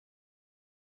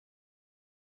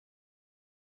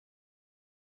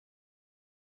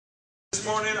this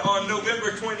morning on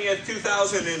November 20th,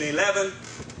 2011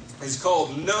 is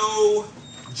called No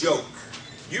Joke.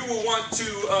 You will want to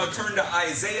turn to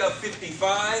Isaiah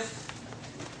 55.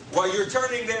 While you're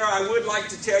turning there, I would like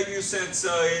to tell you, since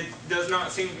it does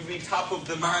not seem to be top of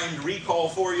the mind recall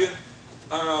for you,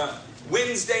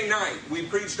 Wednesday night we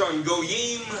preached on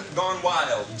Goyim gone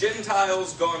wild,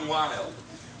 Gentiles gone wild.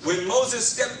 When Moses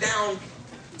stepped down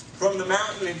from the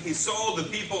mountain and he saw the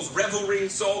people's revelry,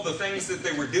 saw the things that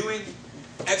they were doing,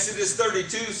 Exodus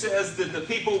 32 says that the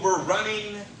people were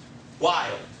running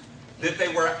wild, that they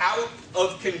were out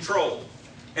of control,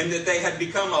 and that they had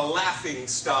become a laughing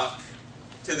stock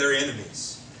to their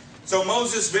enemies. So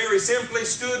Moses very simply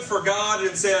stood for God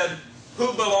and said,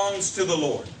 "Who belongs to the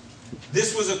Lord?"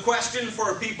 This was a question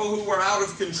for people who were out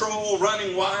of control,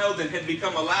 running wild, and had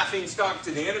become a laughing stock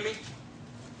to the enemy,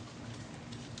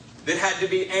 that had to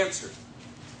be answered.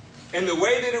 And the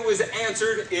way that it was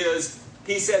answered is,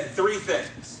 he said three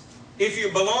things. If you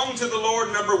belong to the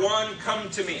Lord, number one, come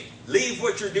to me. Leave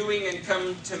what you're doing and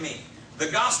come to me. The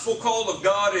gospel call of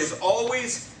God is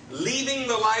always leaving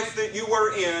the life that you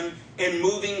were in and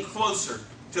moving closer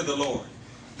to the Lord.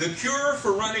 The cure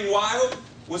for running wild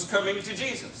was coming to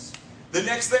Jesus. The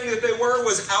next thing that they were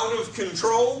was out of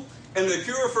control. And the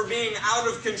cure for being out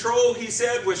of control, he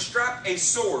said, was strap a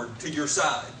sword to your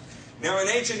side. Now, in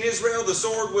ancient Israel, the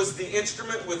sword was the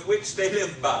instrument with which they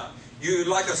lived by. You,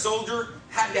 like a soldier,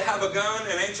 had to have a gun.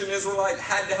 An ancient Israelite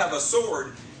had to have a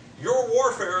sword. Your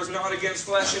warfare is not against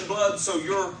flesh and blood, so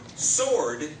your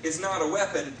sword is not a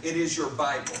weapon. It is your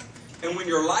Bible. And when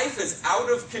your life is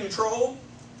out of control,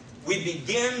 we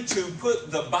begin to put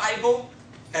the Bible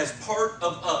as part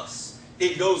of us.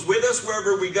 It goes with us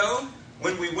wherever we go.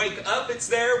 When we wake up, it's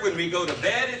there. When we go to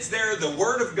bed, it's there. The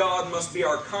Word of God must be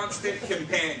our constant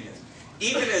companion.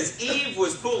 Even as Eve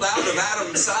was pulled out of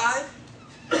Adam's side,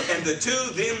 and the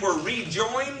two then were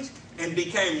rejoined and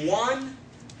became one,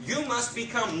 you must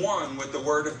become one with the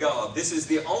Word of God. This is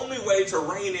the only way to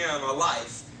rein in a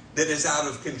life that is out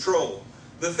of control.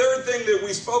 The third thing that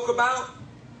we spoke about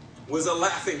was a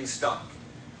laughing stock.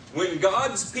 When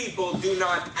God's people do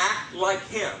not act like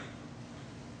Him,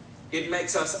 it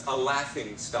makes us a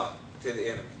laughing stock to the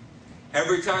enemy.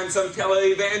 Every time some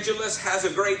televangelist has a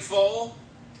great fall,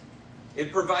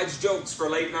 it provides jokes for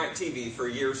late night TV for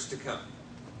years to come.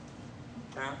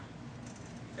 Now,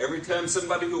 every time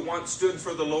somebody who once stood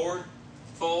for the Lord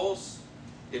falls,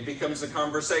 it becomes a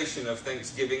conversation of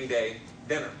Thanksgiving Day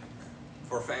dinner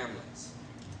for families.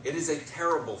 It is a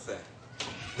terrible thing.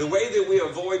 The way that we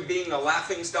avoid being a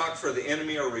laughingstock for the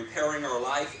enemy or repairing our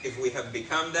life, if we have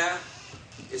become that,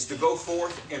 is to go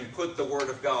forth and put the Word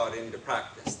of God into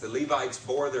practice. The Levites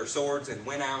bore their swords and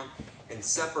went out and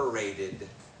separated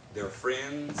their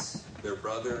friends, their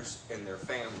brothers, and their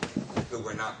family who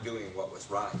were not doing what was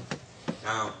right.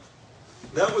 Now,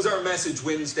 that was our message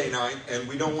Wednesday night, and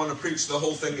we don't want to preach the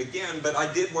whole thing again, but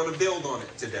I did want to build on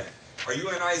it today. Are you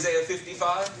in Isaiah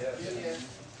 55? Yes.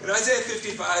 In Isaiah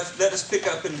 55, let us pick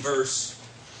up in verse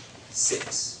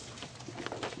 6.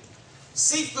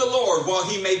 Seek the Lord while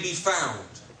He may be found.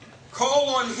 Call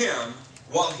on Him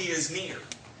while He is near.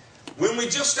 When we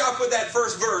just stop with that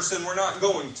first verse, and we're not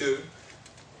going to,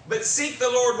 but seek the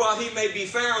Lord while He may be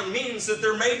found means that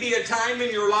there may be a time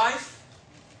in your life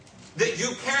that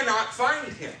you cannot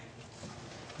find Him.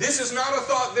 This is not a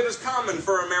thought that is common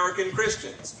for American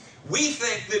Christians. We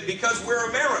think that because we're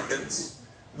Americans,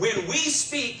 when we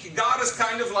speak, God is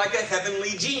kind of like a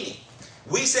heavenly genie.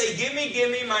 We say, "Gimme,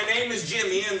 gimme, my name is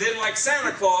Jimmy," and then like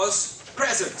Santa Claus,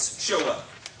 presents show up.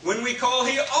 When we call,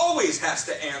 He always has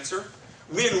to answer.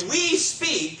 When we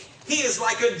speak, He is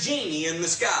like a genie in the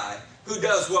sky who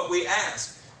does what we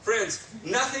ask. Friends,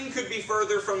 nothing could be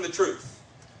further from the truth.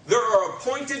 There are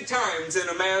appointed times in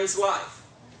a man's life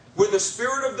where the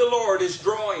Spirit of the Lord is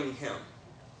drawing him.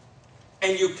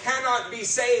 And you cannot be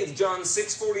saved, John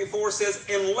 6:44 says,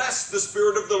 unless the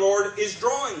Spirit of the Lord is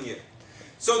drawing you.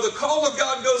 So the call of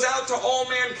God goes out to all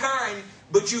mankind,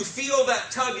 but you feel that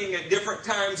tugging at different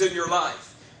times in your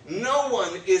life. No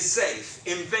one is safe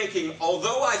in thinking,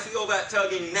 although I feel that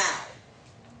tugging now,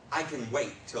 I can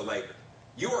wait till later.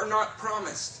 You are not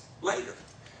promised later.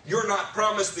 You're not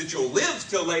promised that you'll live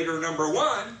till later, number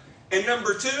one. And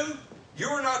number two,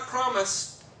 you're not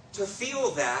promised to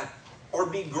feel that or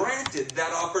be granted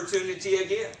that opportunity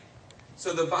again.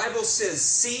 So the Bible says,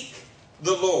 seek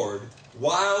the Lord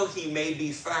while He may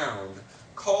be found.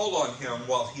 Call on Him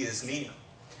while He is near.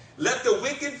 Let the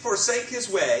wicked forsake his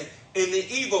way, and the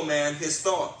evil man his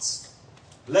thoughts.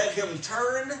 Let him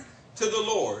turn to the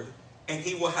Lord, and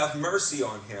He will have mercy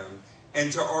on him,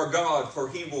 and to our God, for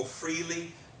He will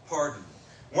freely pardon.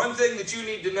 One thing that you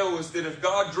need to know is that if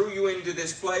God drew you into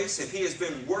this place, if He has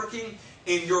been working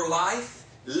in your life,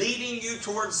 leading you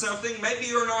towards something, maybe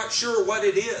you're not sure what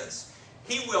it is,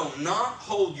 He will not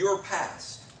hold your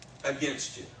past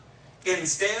against you.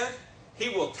 Instead, He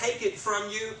will take it from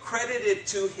you, credit it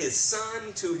to His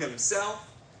Son, to Himself,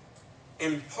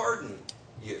 and pardon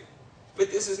you.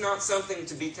 But this is not something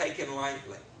to be taken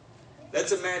lightly.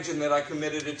 Let's imagine that I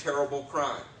committed a terrible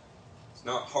crime. It's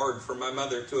not hard for my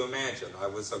mother to imagine. I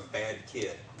was a bad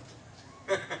kid.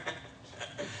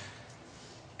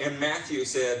 And Matthew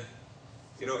said,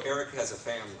 you know, Eric has a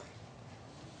family.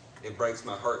 It breaks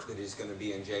my heart that he's going to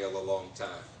be in jail a long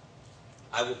time.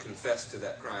 I will confess to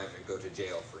that crime and go to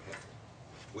jail for him.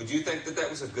 Would you think that that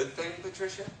was a good thing,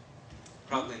 Patricia?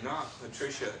 Probably not.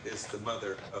 Patricia is the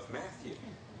mother of Matthew.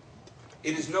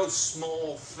 It is no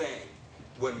small thing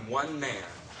when one man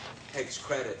takes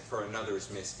credit for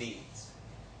another's misdeeds.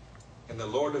 And the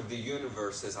Lord of the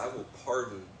universe says, I will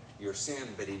pardon your sin.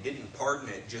 But He didn't pardon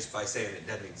it just by saying it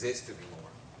doesn't exist anymore.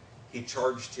 He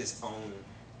charged His own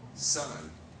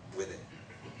Son with it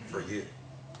for you.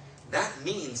 That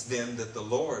means then that the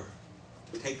Lord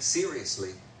takes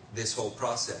seriously this whole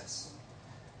process.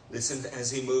 Listen as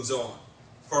He moves on.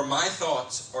 For my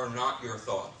thoughts are not your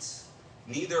thoughts,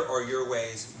 neither are your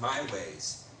ways my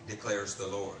ways, declares the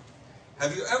Lord.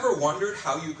 Have you ever wondered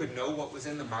how you could know what was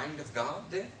in the mind of God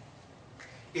then?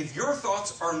 If your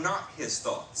thoughts are not His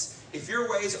thoughts, if your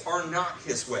ways are not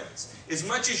His ways, as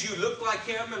much as you look like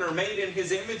Him and are made in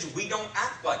His image, we don't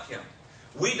act like Him.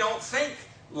 We don't think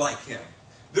like Him.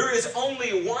 There is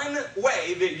only one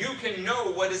way that you can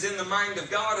know what is in the mind of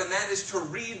God, and that is to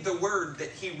read the Word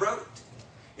that He wrote.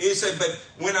 He said, but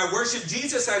when I worship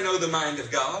Jesus, I know the mind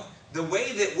of God. The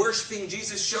way that worshiping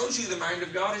Jesus shows you the mind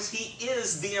of God is He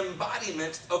is the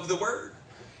embodiment of the Word.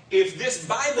 If this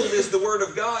Bible is the Word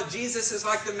of God, Jesus is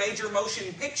like the major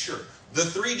motion picture, the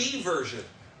 3D version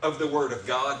of the Word of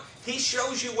God. He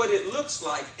shows you what it looks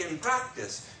like in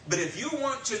practice. But if you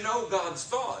want to know God's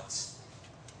thoughts,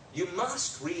 you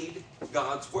must read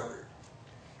God's Word.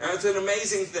 Now, it's an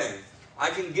amazing thing. I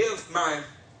can give my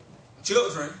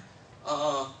children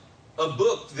a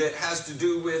book that has to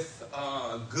do with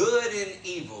good and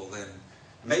evil, and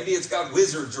maybe it's got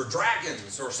wizards or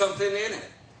dragons or something in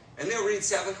it. And they'll read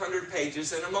 700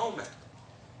 pages in a moment.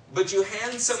 But you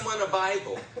hand someone a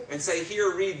Bible and say,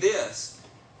 here, read this.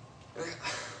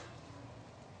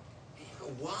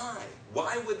 Why?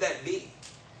 Why would that be?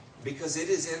 Because it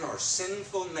is in our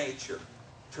sinful nature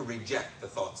to reject the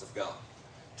thoughts of God,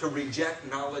 to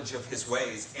reject knowledge of His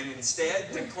ways, and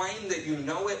instead to claim that you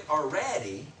know it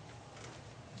already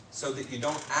so that you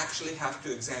don't actually have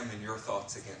to examine your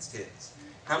thoughts against His.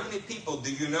 How many people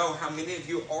do you know, how many of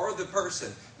you are the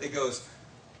person that goes,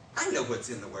 I know what's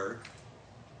in the Word.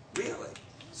 Really?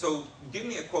 So give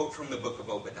me a quote from the book of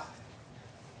Obadiah.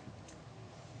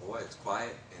 Boy, it's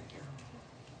quiet in here.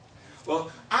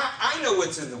 Well, I know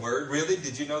what's in the Word. Really?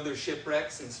 Did you know there's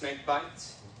shipwrecks and snake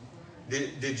bites?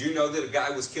 Did you know that a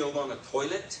guy was killed on a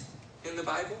toilet in the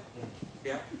Bible?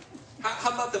 Yeah.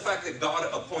 How about the fact that God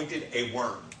appointed a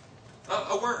worm?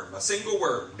 A worm, a single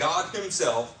worm. God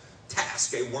Himself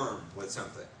tasked a worm with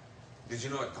something. Did you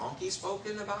know a donkey spoke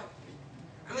in the Bible?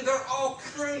 I mean, there are all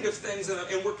kind of things,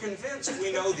 and we're convinced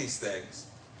we know these things.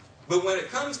 But when it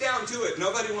comes down to it,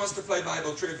 nobody wants to play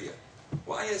Bible trivia.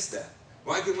 Why is that?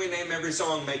 Why can we name every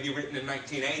song maybe written in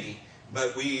 1980,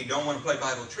 but we don't want to play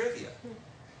Bible trivia?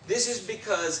 This is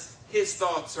because His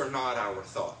thoughts are not our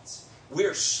thoughts.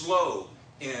 We're slow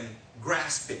in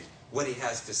grasping what He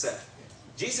has to say.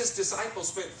 Jesus' disciples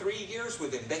spent 3 years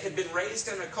with Him. They had been raised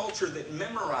in a culture that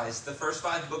memorized the first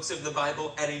 5 books of the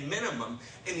Bible at a minimum,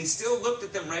 and He still looked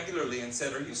at them regularly and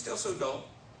said, are you still so dull?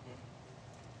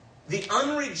 The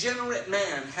unregenerate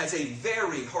man has a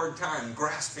very hard time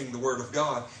grasping the Word of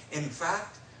God. In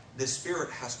fact, the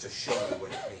Spirit has to show you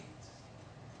what it means.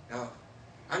 Now,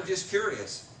 I'm just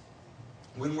curious.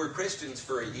 When we're Christians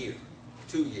for a year,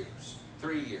 2 years,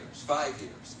 3 years, 5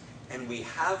 years, and we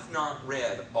have not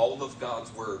read all of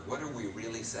God's Word, what are we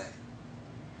really saying?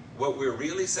 What we're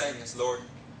really saying is, Lord,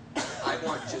 I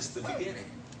want just the beginning.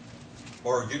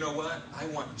 Or, you know what? I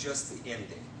want just the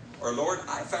ending. Or, Lord,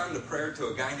 I found a prayer to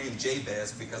a guy named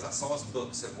Jabez because I saw his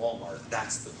books at Walmart.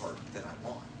 That's the part that I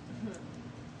want.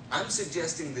 I'm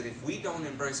suggesting that if we don't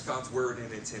embrace God's Word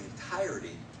in its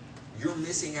entirety, you're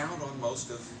missing out on most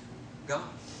of God.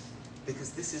 Because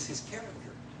this is His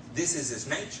character. This is His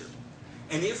nature.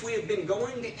 And if we have been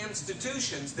going to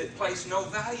institutions that place no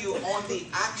value on the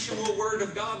actual Word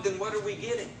of God, then what are we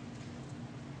getting?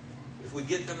 If we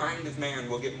get the mind of man,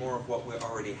 we'll get more of what we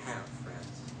already have, friends.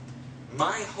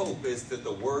 My hope is that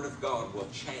the Word of God will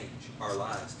change our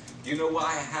lives. You know why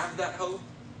I have that hope?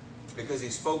 Because He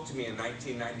spoke to me in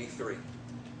 1993.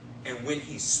 And when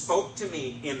He spoke to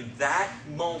me in that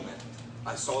moment,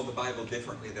 I saw the Bible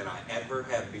differently than I ever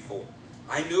had before.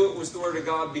 I knew it was the Word of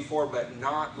God before, but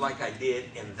not like I did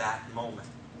in that moment.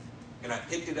 And I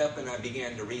picked it up and I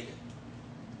began to read it.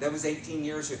 That was 18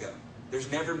 years ago. There's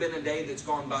never been a day that's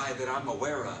gone by that I'm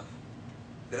aware of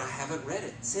that I haven't read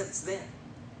it since then.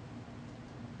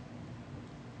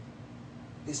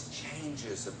 This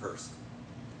changes a person.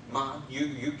 Mom,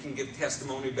 you can give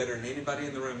testimony better than anybody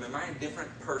in the room. Am I a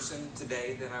different person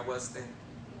today than I was then?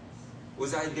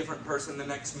 Was I a different person the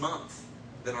next month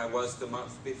than I was the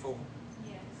month before?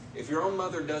 Yes. If your own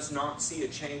mother does not see a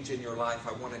change in your life,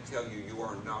 I want to tell you, you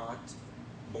are not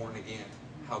born again.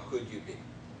 How could you be?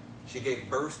 She gave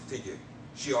birth to you.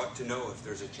 She ought to know if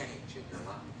there's a change in your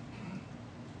life.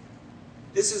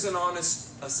 This is an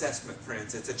honest assessment,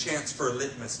 friends. It's a chance for a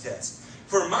litmus test.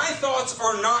 For my thoughts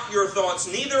are not your thoughts,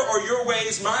 neither are your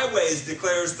ways my ways,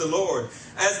 declares the Lord.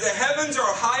 As the heavens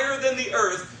are higher than the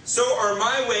earth, so are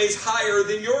my ways higher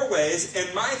than your ways,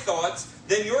 and my thoughts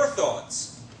than your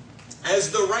thoughts. As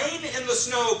the rain and the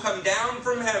snow come down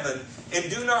from heaven,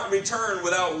 and do not return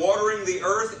without watering the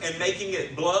earth and making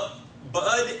it bud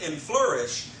and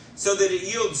flourish, so that it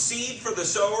yields seed for the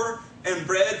sower and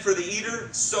bread for the eater,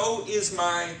 so is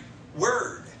my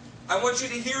word. I want you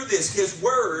to hear this. His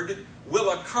word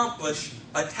will accomplish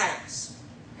a task.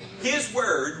 His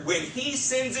word, when He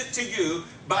sends it to you,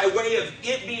 by way of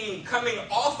it being coming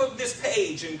off of this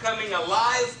page and coming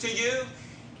alive to you,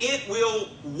 it will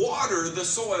water the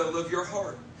soil of your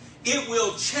heart. It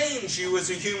will change you as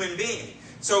a human being.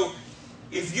 So,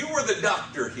 if you were the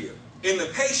doctor here, and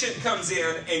the patient comes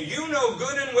in, and you know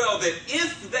good and well that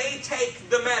if they take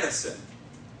the medicine,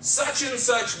 such and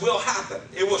such will happen.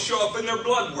 It will show up in their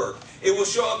blood work. It will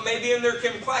show up maybe in their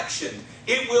complexion.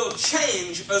 It will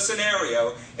change a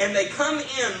scenario. And they come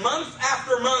in month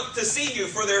after month to see you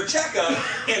for their checkup,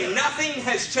 and nothing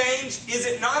has changed. Is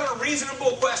it not a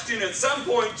reasonable question at some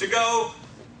point to go,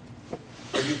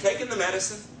 are you taking the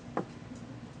medicine?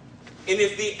 And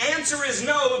if the answer is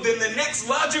no, then the next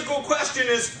logical question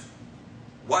is,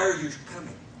 why are you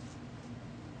coming?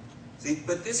 See,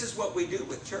 but this is what we do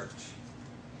with church.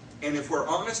 And if we're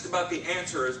honest about the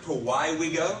answer as to why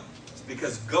we go, it's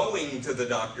because going to the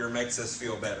doctor makes us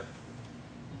feel better.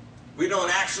 We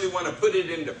don't actually want to put it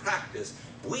into practice.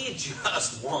 We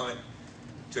just want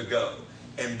to go.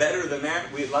 And better than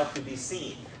that, we'd like to be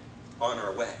seen on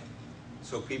our way,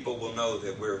 so people will know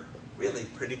that we're really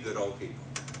pretty good old people.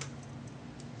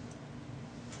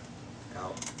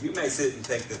 Now, you may sit and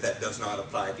think that that does not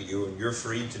apply to you, and you're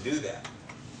free to do that.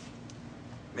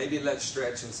 Maybe let's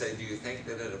stretch and say, do you think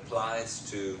that it applies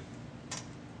to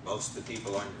most of the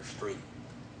people on your street?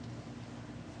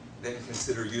 Then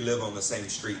consider you live on the same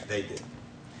street they did.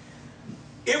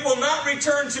 It will not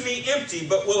return to me empty,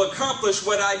 but will accomplish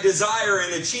what I desire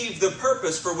and achieve the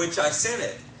purpose for which I sent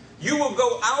it. You will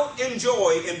go out in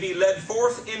joy and be led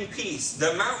forth in peace.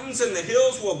 The mountains and the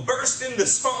hills will burst into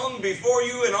song before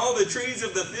you, and all the trees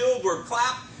of the field will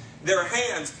clap their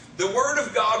hands. The Word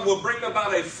of God will bring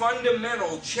about a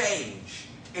fundamental change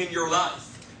in your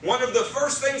life. One of the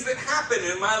first things that happened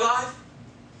in my life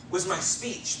was my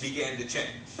speech began to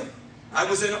change. I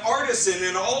was an artisan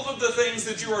in all of the things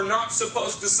that you are not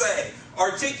supposed to say,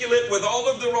 articulate with all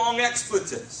of the wrong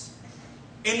expletives.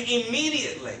 And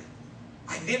immediately,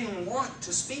 I didn't want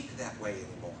to speak that way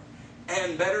anymore.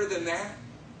 And better than that,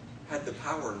 had the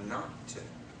power not to.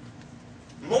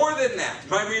 More than that,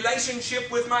 my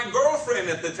relationship with my girlfriend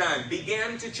at the time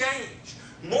began to change.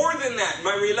 More than that,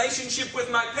 my relationship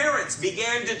with my parents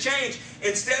began to change.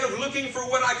 Instead of looking for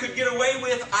what I could get away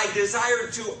with, I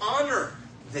desired to honor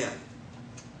them.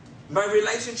 My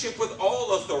relationship with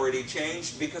all authority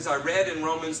changed because I read in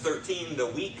Romans 13, the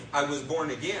week I was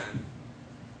born again,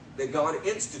 that God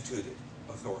instituted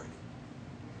authority.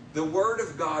 The Word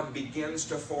of God begins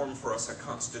to form for us a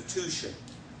constitution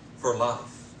for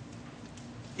life.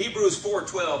 Hebrews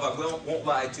 4:12, I won't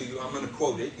lie to you, I'm going to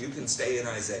quote it. You can stay in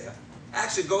Isaiah.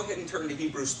 Actually, go ahead and turn to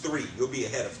Hebrews 3. You'll be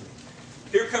ahead of me.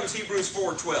 Here comes Hebrews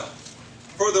 4:12.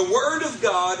 For the Word of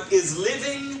God is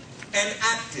living and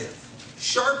active,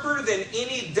 sharper than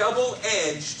any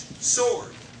double-edged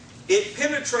sword. It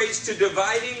penetrates to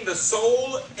dividing the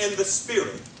soul and the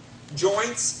spirit,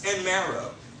 joints and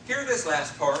marrow. Hear this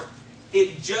last part.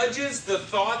 It judges the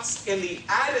thoughts and the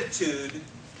attitude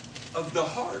of the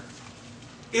heart.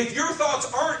 If your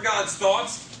thoughts aren't God's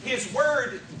thoughts, His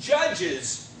Word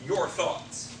judges your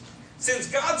thoughts. Since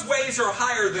God's ways are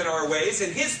higher than our ways,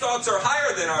 and His thoughts are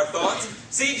higher than our thoughts,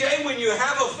 CJ, when you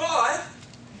have a thought,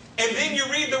 and then you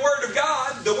read the Word of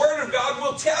God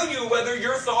will tell you whether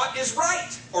your thought is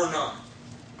right or not.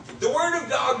 The Word of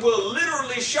God will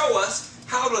literally show us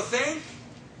how to think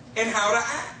and how to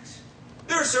act.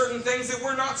 There are certain things that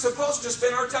we're not supposed to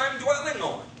spend our time dwelling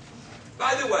on.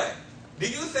 By the way, do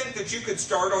you think that you could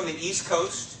start on the East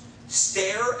Coast,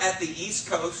 stare at the East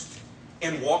Coast,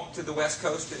 and walk to the West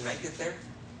Coast and make it there?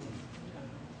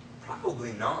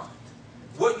 Probably not.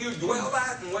 What you dwell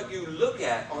at and what you look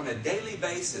at on a daily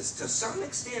basis, to some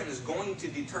extent, is going to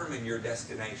determine your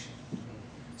destination.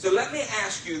 So let me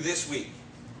ask you this week.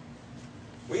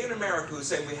 We in America who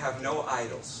say we have no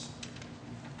idols.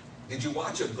 Did you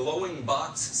watch a glowing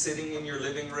box sitting in your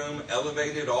living room,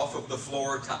 elevated off of the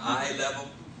floor to eye level?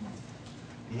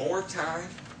 More time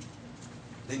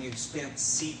than you've spent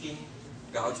seeking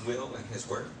God's will and His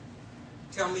Word?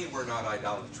 Tell me we're not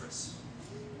idolatrous.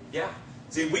 Yeah.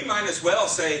 See, we might as well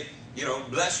say,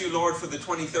 bless you, Lord, for the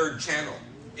 23rd channel.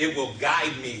 It will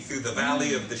guide me through the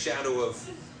valley of the shadow of...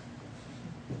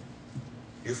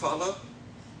 You follow?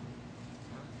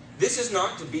 This is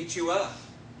not to beat you up.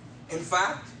 In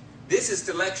fact, this is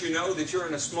to let you know that you're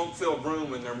in a smoke-filled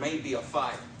room and there may be a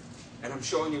fire. And I'm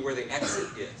showing you where the exit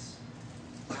is.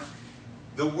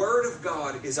 The Word of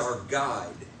God is our guide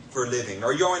for living.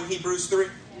 Are you on Hebrews 3?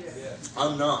 Yes.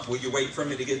 I'm not. Will you wait for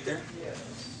me to get there? Yes.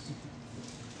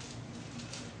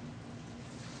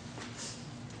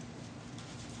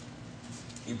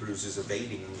 Hebrews is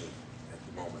evading me at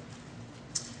the moment.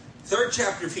 3rd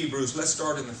chapter of Hebrews, let's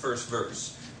start in the first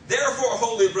verse. Therefore,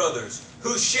 holy brothers,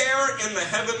 who share in the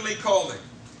heavenly calling,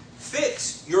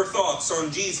 fix your thoughts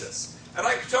on Jesus. I'd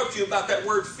like to talk to you about that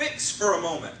word fix for a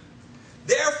moment.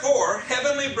 Therefore,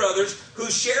 heavenly brothers, who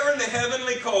share in the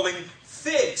heavenly calling,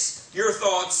 fix your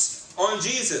thoughts on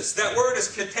Jesus. That word is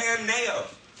kataneo.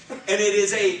 And it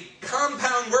is a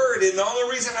compound word. And the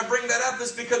only reason I bring that up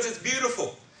is because it's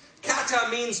beautiful. Kata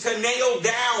means to nail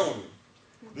down.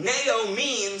 Neo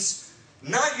means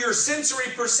not your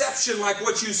sensory perception like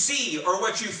what you see or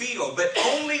what you feel, but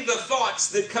only the thoughts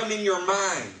that come in your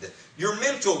mind, your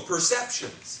mental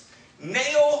perceptions.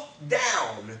 Nail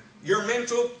down your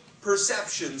mental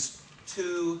perceptions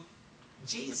to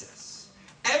Jesus.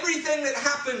 Everything that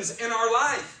happens in our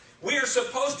life, we are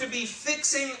supposed to be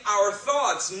fixing our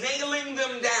thoughts, nailing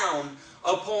them down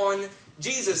upon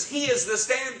Jesus. He is the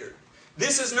standard.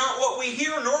 This is not what we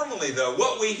hear normally, though.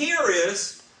 What we hear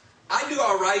is, I do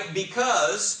all right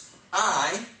because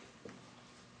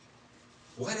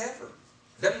whatever.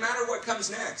 Doesn't matter what comes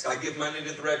next. I give money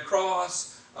to the Red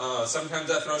Cross.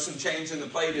 Sometimes I throw some change in the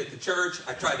plate at the church.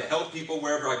 I try to help people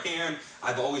wherever I can.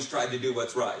 I've always tried to do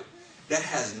what's right. That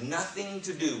has nothing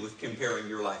to do with comparing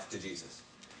your life to Jesus.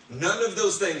 None of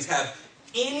those things have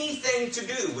anything to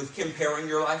do with comparing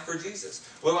your life for Jesus.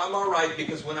 Well, I'm all right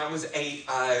because when I was 8,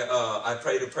 I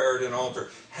prayed a prayer at an altar.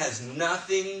 Has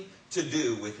nothing to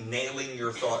do with nailing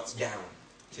your thoughts down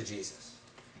to Jesus.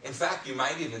 In fact, you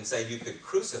might even say you could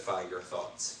crucify your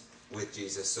thoughts with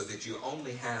Jesus so that you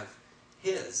only have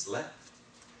His left.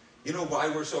 You know why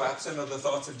we're so absent of the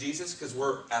thoughts of Jesus? Because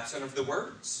we're absent of the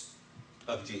words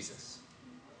of Jesus.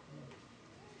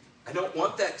 I don't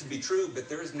want that to be true, but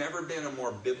there has never been a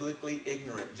more biblically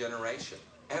ignorant generation.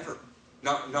 Ever.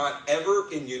 Not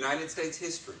ever in United States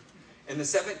history. In the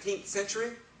 17th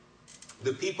century,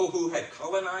 the people who had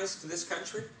colonized this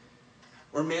country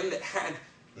were men that had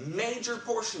major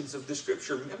portions of the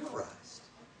Scripture memorized.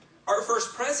 Our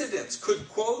first presidents could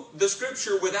quote the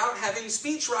Scripture without having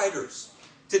speechwriters.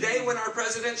 Today, when our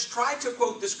presidents try to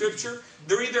quote the Scripture,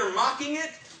 they're either mocking it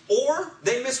or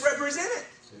they misrepresent it.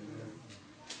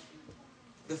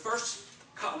 The first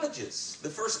colleges, the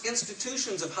first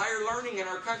institutions of higher learning in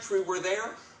our country were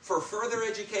there for further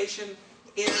education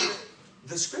in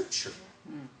the Scripture.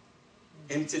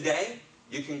 And today,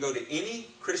 you can go to any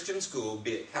Christian school,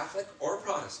 be it Catholic or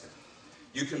Protestant.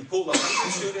 You can pull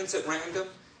 100 students at random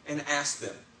and ask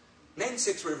them, name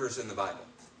 6 rivers in the Bible.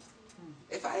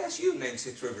 If I ask you to name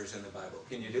 6 rivers in the Bible,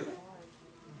 can you do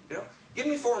it? Give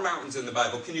me 4 mountains in the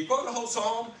Bible. Can you quote a whole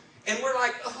psalm? And we're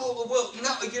like, oh, well,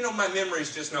 no, my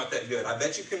memory's just not that good. I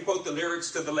bet you can quote the lyrics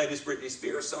to the latest Britney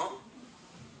Spears song.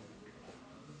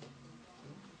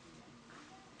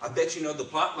 I bet you know the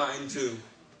plot line to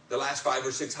the last 5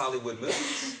 or 6 Hollywood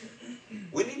movies.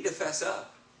 We need to fess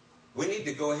up. We need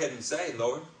to go ahead and say,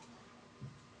 Lord,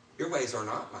 your ways are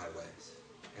not my ways.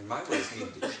 And my ways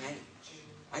need to change.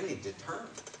 I need to turn.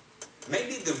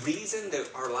 Maybe the reason that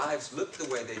our lives look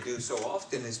the way they do so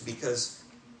often is because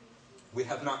we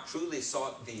have not truly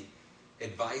sought the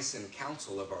advice and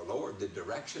counsel of our Lord, the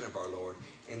direction of our Lord,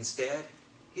 Instead,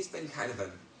 he's been kind of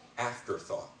an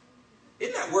afterthought.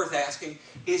 Isn't that worth asking?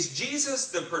 Is Jesus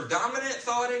the predominant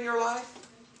thought in your life?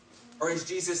 Or is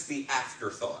Jesus the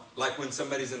afterthought? Like when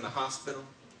somebody's in the hospital?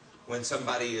 When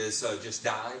somebody is just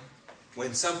died?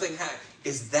 When something happens?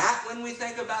 Is that when we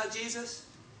think about Jesus?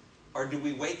 Or do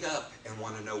we wake up and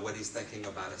want to know what he's thinking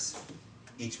about us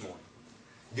each morning?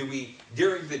 Do we,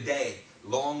 during the day,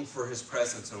 long for his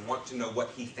presence and want to know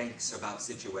what he thinks about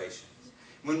situations?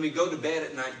 When we go to bed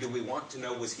at night, do we want to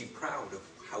know, was he proud of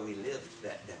how we lived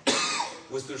that day?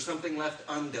 Was there something left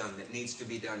undone that needs to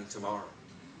be done tomorrow?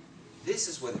 This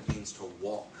is what it means to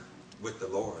walk with the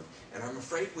Lord. And I'm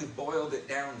afraid we've boiled it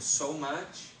down so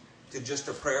much to just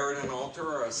a prayer at an altar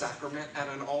or a sacrament at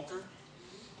an altar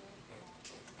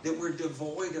that we're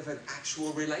devoid of an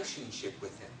actual relationship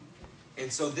with him.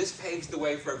 And so this paves the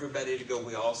way for everybody to go,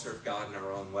 we all serve God in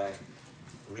our own way.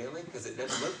 Really? Because it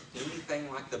doesn't look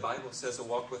anything like the Bible says a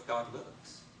walk with God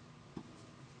looks.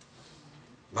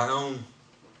 My own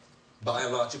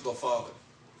biological father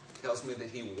tells me that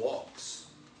he walks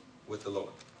with the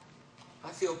Lord. I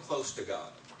feel close to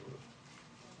God.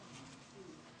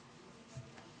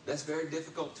 That's very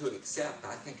difficult to accept.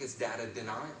 I think it's data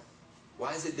denial.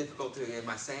 Why is it difficult to, am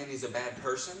I saying he's a bad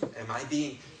person? Am I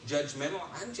being judgmental?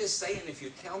 I'm just saying, if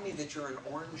you tell me that you're an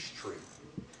orange tree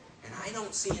and I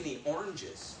don't see any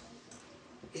oranges,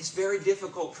 it's very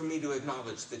difficult for me to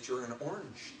acknowledge that you're an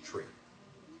orange tree.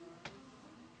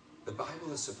 The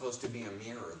Bible is supposed to be a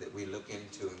mirror that we look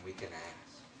into and we can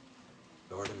ask,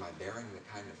 Lord, am I bearing the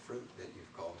kind of fruit that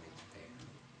you've called me to bear?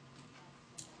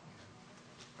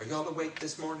 Are y'all awake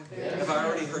this morning? Yes. Have I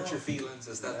already hurt your feelings?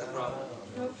 Is that the problem?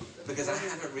 Nope. Because I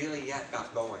haven't really yet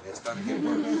got going. It's going to get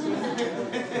worse.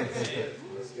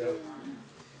 Let's go.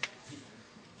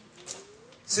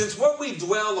 Since what we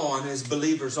dwell on as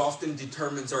believers often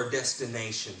determines our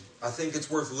destination, I think it's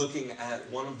worth looking at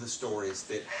one of the stories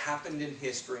that happened in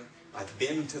history. I've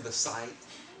been to the site,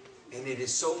 and it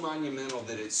is so monumental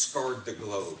that it scarred the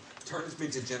globe. Turn with me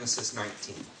to Genesis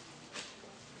 19.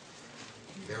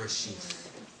 Bereshit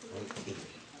 19.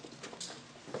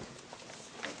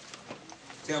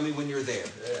 Tell me when you're there.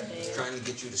 I'm trying to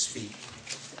get you to speak.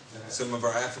 Some of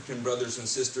our African brothers and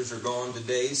sisters are gone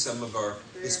today. Some of our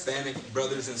Hispanic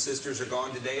brothers and sisters are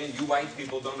gone today. And you white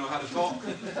people don't know how to talk.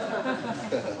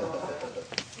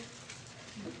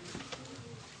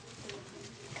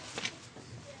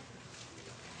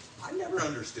 I never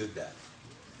understood that.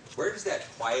 Where does that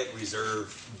quiet,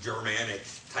 reserved, Germanic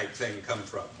type thing come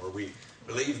from? Where we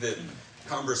believe that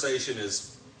conversation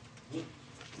is...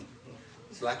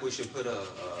 It's like we should put a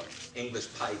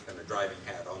English pipe and a driving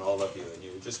hat on all of you and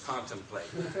you just contemplate.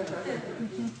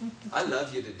 I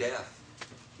love you to death.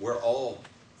 We're all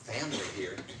family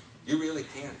here. You really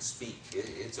can't speak.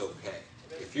 It's okay.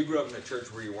 If you grew up in a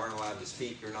church where you weren't allowed to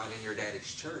speak, you're not in your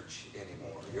daddy's church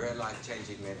anymore. You're at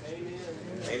Life-Changing Ministry.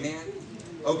 Amen. Amen?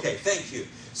 Okay, thank you.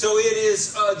 So it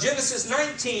is Genesis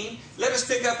 19. Let us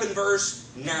pick up in verse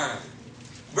 9.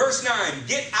 Verse 9.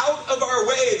 Get out of our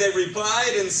way, they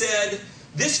replied and said,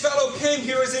 this fellow came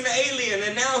here as an alien,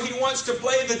 and now he wants to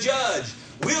play the judge.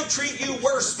 We'll treat you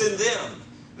worse than them.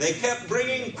 They kept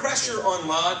bringing pressure on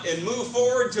Lot and moved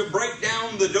forward to break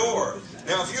down the door.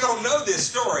 Now, if you don't know this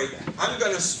story, I'm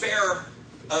going to spare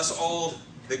us all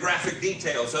the graphic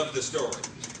details of the story.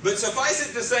 But suffice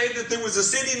it to say that there was a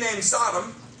city named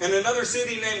Sodom and another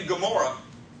city named Gomorrah,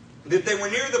 that they were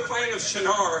near the plain of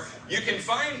Shinar. You can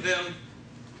find them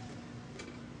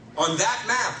on that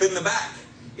map in the back.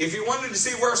 If you wanted to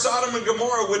see where Sodom and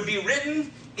Gomorrah would be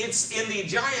written, it's in the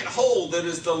giant hole that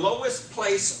is the lowest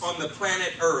place on the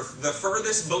planet Earth, the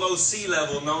furthest below sea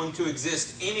level known to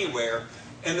exist anywhere.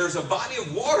 And there's a body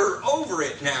of water over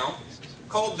it now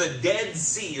called the Dead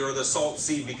Sea or the Salt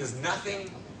Sea because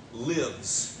nothing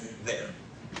lives there.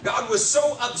 God was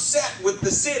so upset with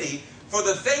the city for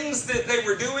the things that they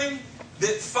were doing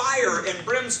that fire and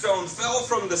brimstone fell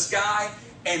from the sky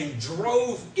and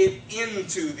drove it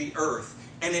into the earth.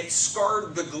 And it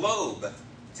scarred the globe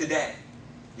today.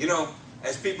 You know,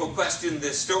 as people questioned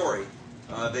this story,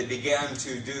 they began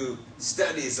to do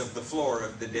studies of the floor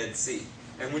of the Dead Sea.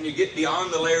 And when you get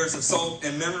beyond the layers of salt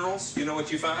and minerals, you know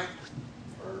what you find?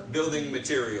 Building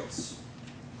materials,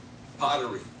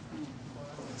 pottery,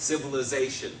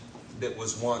 civilization that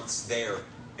was once there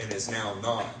and is now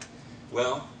gone.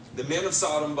 Well, the men of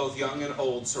Sodom, both young and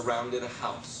old, surrounded a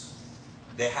house.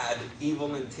 They had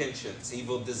evil intentions,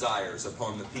 evil desires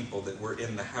upon the people that were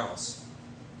in the house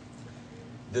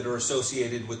that are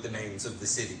associated with the names of the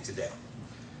city today.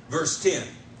 Verse 10.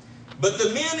 But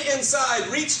the men inside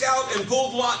reached out and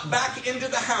pulled Lot back into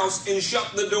the house and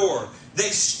shut the door. They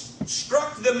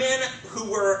struck the men who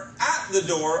were at the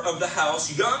door of the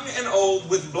house, young and old,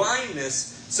 with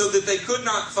blindness, so that they could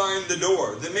not find the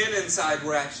door. The men inside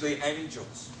were actually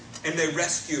angels, and they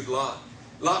rescued Lot.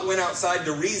 Lot went outside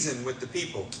to reason with the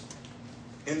people,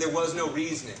 and there was no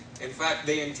reasoning. In fact,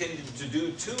 they intended to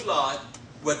do to Lot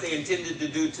what they intended to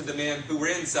do to the men who were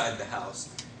inside the house,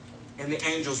 and the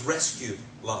angels rescued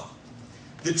Lot.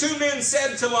 The two men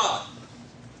said to Lot,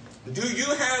 "Do you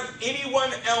have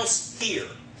anyone else here,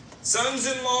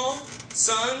 sons-in-law,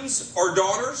 sons or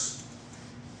daughters,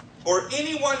 or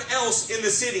anyone else in the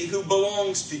city who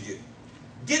belongs to you?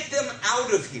 Get them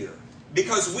out of here,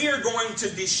 because we are going to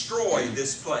destroy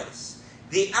this place.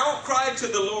 The outcry to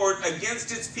the Lord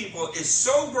against its people is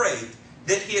so great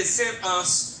that He has sent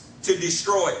us to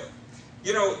destroy it."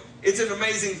 You know, it's an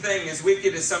amazing thing, as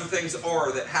wicked as some things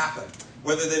are that happen,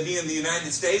 whether they be in the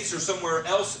United States or somewhere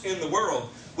else in the world.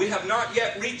 We have not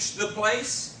yet reached the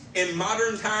place in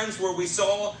modern times where we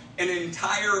saw an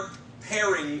entire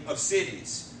pairing of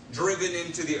cities driven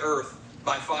into the earth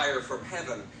by fire from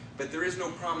heaven. But there is no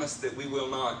promise that we will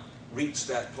not reach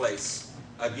that place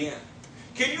again.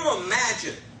 Can you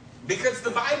imagine? Because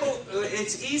the Bible,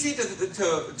 it's easy to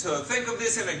think of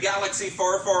this in a galaxy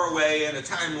far, far away in a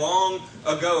time long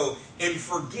ago and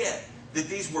forget that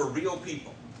these were real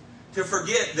people. To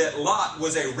forget that Lot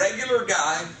was a regular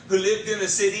guy who lived in a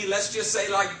city, let's just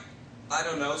say like, I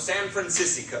don't know, San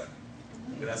Francisco.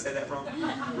 Did I say that wrong?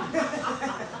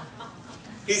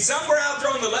 He's somewhere out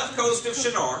there on the left coast of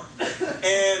Shinar,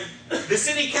 and the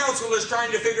city council is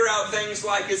trying to figure out things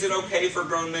like, is it okay for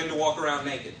grown men to walk around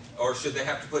naked? Or should they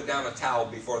have to put down a towel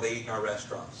before they eat in our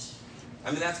restaurants?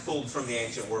 I mean, that's pulled from the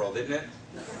ancient world, isn't it?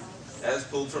 That's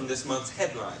pulled from this month's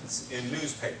headlines in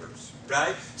newspapers,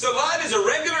 right? So Lot is a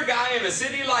regular guy in a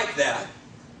city like that.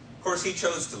 Of course, he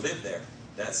chose to live there.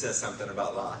 That says something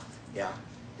about Lot. Yeah,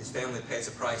 his family pays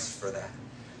a price for that.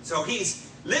 So he's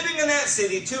living in that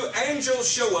city. Two angels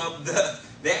show up. The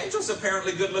angels are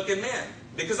apparently good-looking men,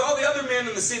 because all the other men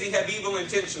in the city have evil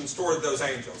intentions toward those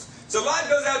angels. So Lot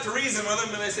goes out to reason with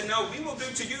them, and they say, "No, we will do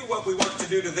to you what we want to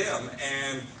do to them."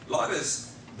 And Lot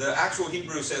is, the actual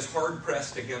Hebrew says,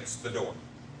 hard-pressed against the door.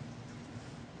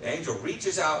 The angel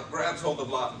reaches out, grabs hold of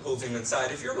Lot, and pulls him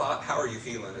inside. If you're Lot, how are you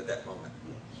feeling at that moment?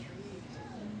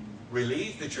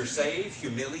 Relieved that you're saved,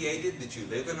 humiliated that you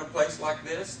live in a place like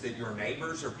this, that your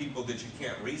neighbors are people that you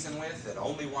can't reason with, that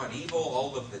only want evil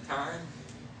all of the time.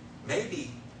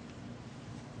 Maybe,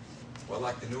 well,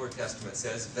 like the Newer Testament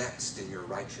says, vexed in your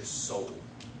righteous soul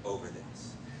over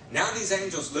this. Now these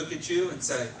angels look at you and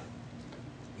say,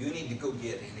 you need to go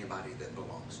get anybody that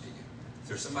belongs to you. Is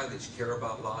there somebody that you care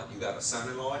about, Lot? You got a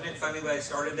son-in-law. Isn't it funny that I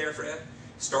started there, Fred?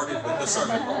 Started with the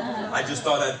son-in-law. I just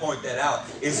thought I'd point that out.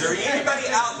 Is there anybody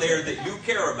out there that you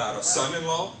care about, a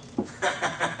son-in-law?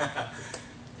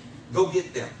 Go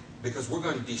get them, because we're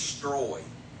going to destroy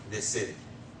this city.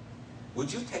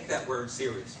 Would you take that word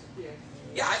seriously?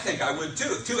 Yeah, I think I would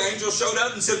too. If two angels showed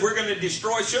up and said, we're going to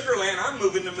destroy Sugar Land, I'm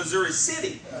moving to Missouri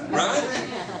City, right?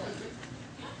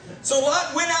 So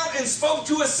Lot went out and spoke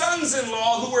to his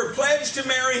sons-in-law who were pledged to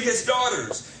marry his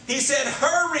daughters. He said,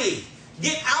 hurry!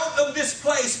 Get out of this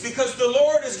place, because the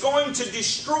Lord is going to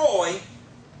destroy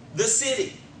the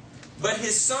city. But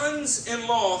his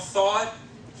sons-in-law thought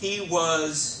he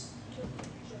was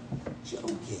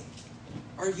joking.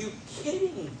 Are you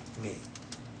kidding me?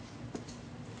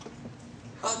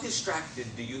 How distracted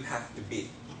do you have to be?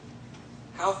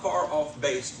 How far off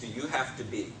base do you have to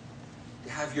be to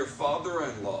have your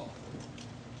father-in-law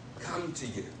come to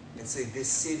you and say, this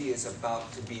city is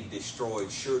about to be destroyed.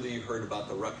 Surely you heard about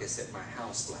the ruckus at my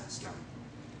house last night.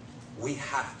 We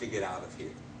have to get out of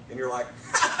here. And you're like,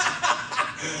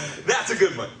 that's a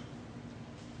good one.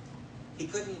 He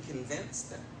couldn't convince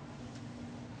them.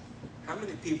 How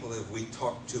many people have we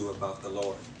talked to about the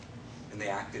Lord, and they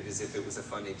acted as if it was a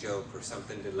funny joke or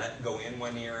something to let go in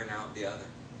one ear and out the other?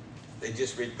 They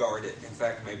just regard it. In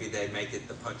fact, maybe they make it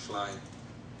the punchline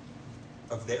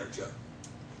of their joke.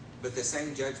 But the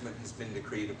same judgment has been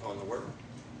decreed upon the world.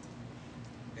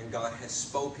 And God has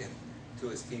spoken to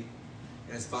His people.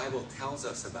 And His Bible tells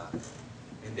us about it.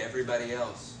 And everybody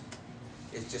else,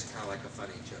 it's just kind of like a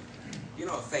funny joke. You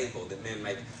know, a fable that men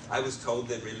make. I was told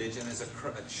that religion is a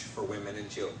crutch for women and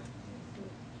children.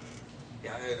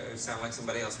 Yeah, it sounds like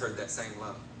somebody else heard that same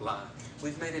lie.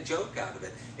 We've made a joke out of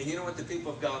it. And you know what? The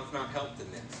people of God have not helped in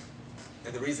this.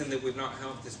 And the reason that we've not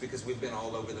helped is because we've been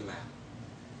all over the map.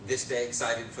 This day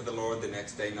excited for the Lord, the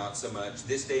next day not so much.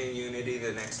 This day in unity,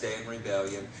 the next day in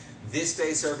rebellion. This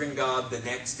day serving God, the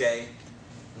next day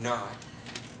not.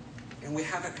 And we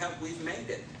haven't helped. We've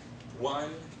made it one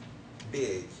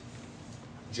big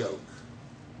joke.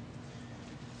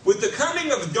 With the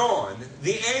coming of dawn,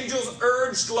 the angels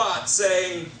urged Lot,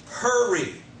 saying,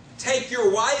 "Hurry, take your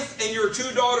wife and your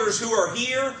 2 daughters who are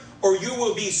here, or you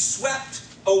will be swept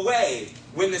away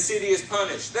when the city is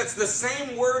punished." That's the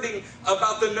same wording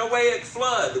about the Noahic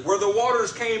flood, where the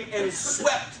waters came and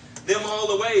swept them all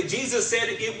away. Jesus said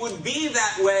it would be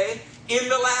that way in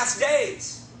the last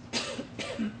days.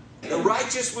 The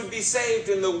righteous would be saved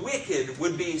and the wicked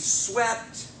would be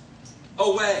swept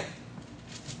away.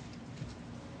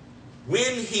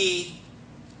 When he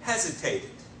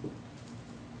hesitated.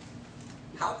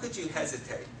 How could you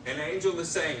hesitate? An angel is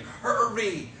saying,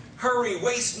 "Hurry, hurry,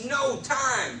 waste no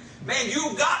time. Man,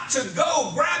 you got to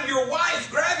go. Grab your wife,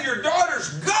 grab your daughters,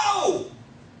 go!"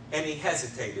 And he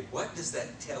hesitated. What does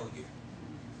that tell you?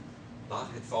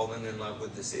 Lot had fallen in love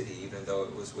with the city, even though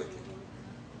it was wicked.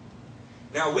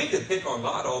 Now, we could pick on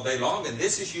Lot all day long, and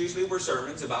this is usually where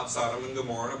sermons about Sodom and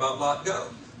Gomorrah and about Lot go.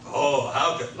 Oh,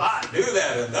 how could Lot do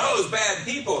that? And those bad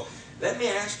people. Let me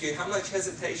ask you, how much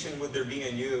hesitation would there be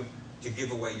in you to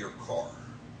give away your car?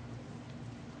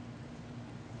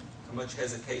 How much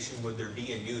hesitation would there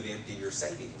be in you to empty your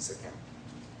savings account?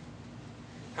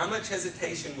 How much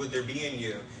hesitation would there be in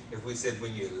you if we said,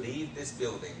 when you leave this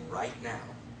building right now,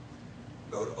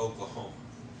 go to Oklahoma.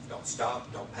 Don't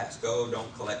stop, don't pass go,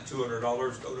 don't collect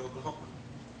 $200, go to Oklahoma.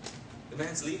 The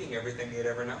man's leaving everything he had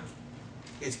ever known.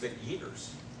 He spent years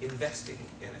investing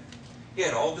in it. He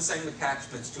had all the same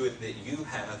attachments to it that you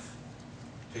have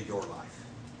to your life.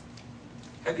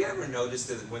 Have you ever noticed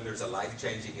that when there's a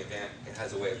life-changing event, it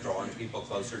has a way of drawing people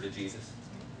closer to Jesus?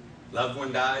 Loved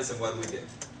one dies, and what do?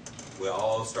 We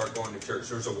all start going to church.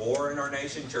 There's a war in our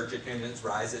nation. Church attendance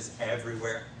rises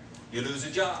everywhere. You lose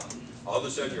a job. All of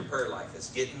a sudden, your prayer life is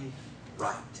getting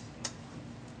right.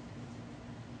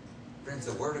 Friends,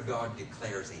 the Word of God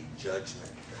declares a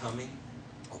judgment coming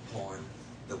upon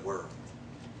the world.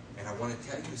 And I want to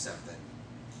tell you something.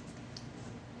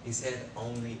 He said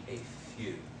only a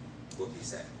few will be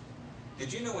saved.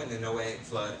 Did you know in the Noahic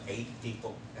flood, 8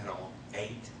 people in all?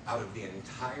 8 out of the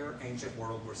entire ancient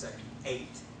world were saved. 8.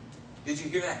 Did you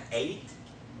hear that? 8?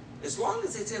 As long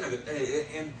as it's in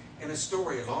a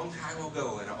story a long time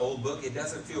ago, in an old book, it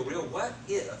doesn't feel real. What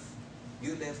if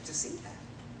you live to see that?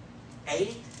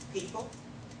 8 people?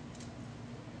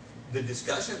 The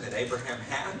discussion that Abraham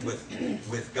had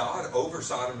with God over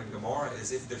Sodom and Gomorrah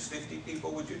is, if there's 50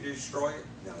 people, would you destroy it?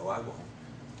 No, I won't.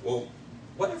 Well,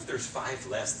 what if there's 5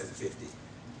 less than 50?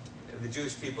 The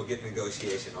Jewish people get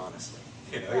negotiation honestly.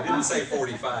 He didn't say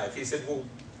 45. He said, well,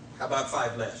 how about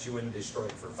 5 less? You wouldn't destroy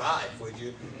it for 5, would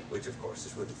you? Which, of course,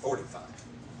 is with 45.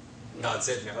 God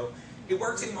said no. He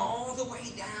works him all the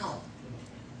way down.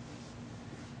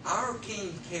 Our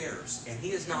King cares, and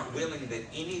He is not willing that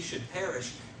any should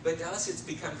perish. But to us, it's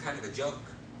become kind of a joke.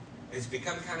 It's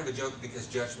become kind of a joke because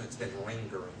judgment's been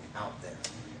lingering out there.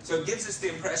 So it gives us the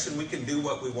impression we can do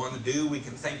what we want to do. We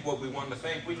can think what we want to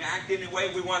think. We can act any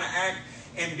way we want to act.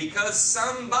 And because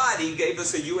somebody gave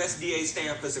us a USDA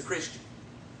stamp as a Christian,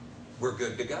 we're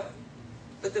good to go.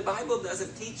 But the Bible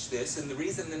doesn't teach this, and the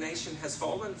reason the nation has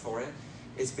fallen for it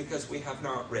is because we have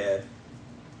not read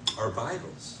our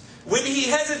Bibles. When he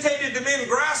hesitated, the men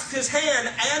grasped his hand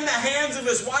and the hands of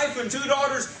his wife and 2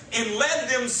 daughters and led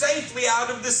them safely out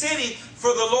of the city,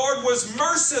 for the Lord was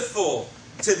merciful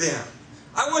to them.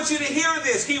 I want you to hear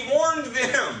this. He warned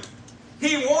them.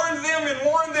 He warned them and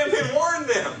warned them and warned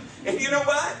them. And you know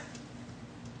what?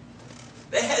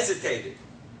 They hesitated.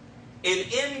 And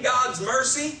in God's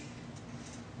mercy,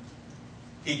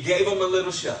 He gave them a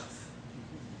little shove.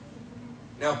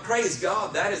 Now, praise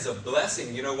God, that is a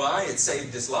blessing. You know why? It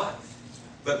saved his life.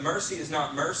 But mercy is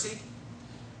not mercy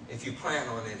if you plan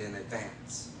on it in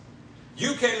advance.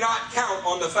 You cannot count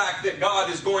on the fact that God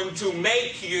is going to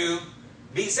make you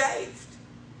be saved.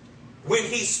 When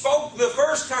He spoke the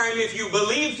first time, if you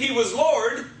believed He was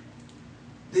Lord,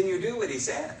 then you do what He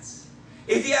says.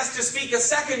 If He has to speak a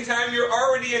second time, you're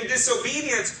already in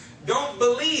disobedience. Don't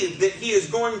believe that He is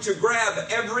going to grab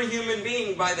every human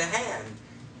being by the hand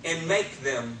and make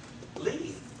them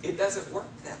leave. It doesn't work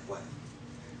that way.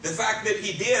 The fact that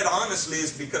He did, honestly,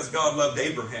 is because God loved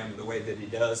Abraham the way that He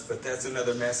does, but that's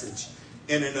another message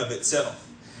in and of itself.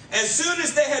 As soon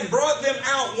as they had brought them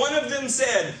out, one of them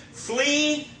said,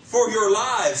 "Flee for your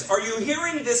lives." Are you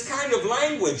hearing this kind of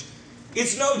language?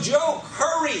 It's no joke.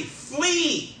 Hurry,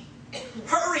 flee.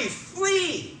 Hurry,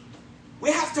 flee.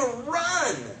 We have to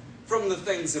run from the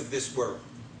things of this world.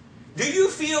 Do you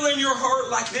feel in your heart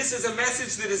like this is a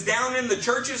message that is down in the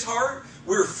church's heart?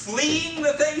 We're fleeing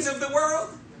the things of the world?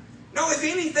 No, if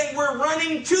anything, we're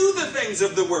running to the things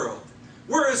of the world.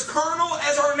 We're as carnal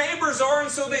as our neighbors are,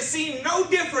 and so they see no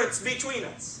difference between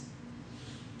us.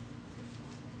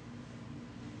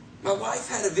 My wife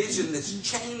had a vision that's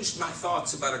changed my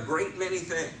thoughts about a great many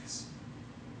things.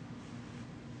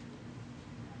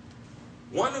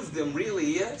 One of them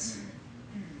really is,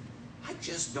 I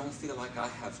just don't feel like I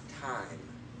have time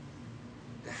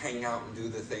to hang out and do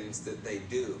the things that they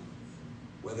do,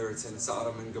 whether it's in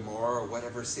Sodom and Gomorrah or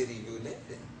whatever city you live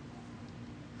in.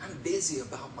 I'm busy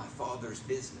about my Father's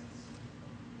business.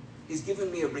 He's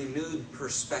given me a renewed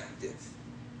perspective.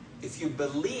 If you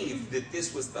believe that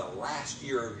this was the last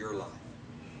year of your life,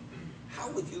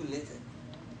 how would you live it?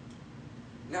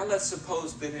 Now let's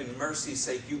suppose that in mercy's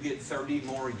sake you get 30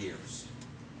 more years.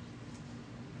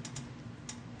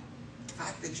 The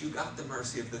fact that you got the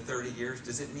mercy of the 30 years,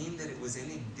 does it mean that it was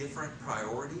any different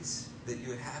priorities that you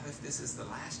would have if this is the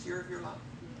last year of your life?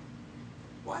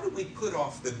 Why do we put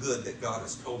off the good that God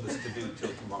has told us to do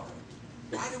till tomorrow?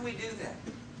 Why do we do that?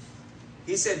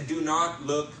 He said, do not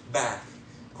look back.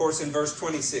 Of course, in verse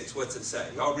 26, what's it say?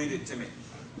 Y'all read it to me.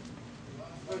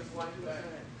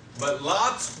 But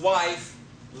Lot's wife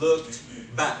looked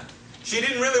back. She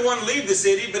didn't really want to leave the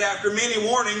city, but after many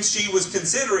warnings, she was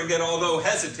considering it, although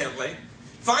hesitantly.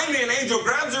 Finally, an angel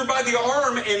grabs her by the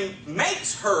arm and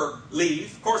makes her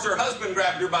leave. Of course, her husband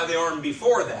grabbed her by the arm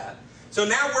before that. So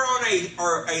now we're on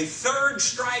a third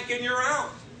strike and you're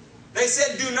out. They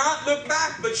said, do not look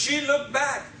back, but she looked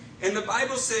back. And the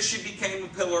Bible says she became a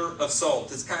pillar of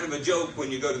salt. It's kind of a joke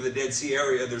when you go to the Dead Sea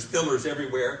area. There's pillars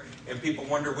everywhere, and people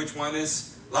wonder which one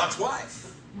is Lot's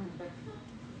wife.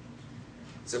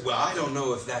 I said, well, I don't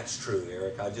know if that's true,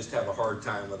 Eric. I just have a hard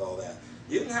time with all that.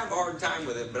 You can have a hard time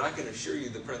with it, but I can assure you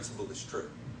the principle is true.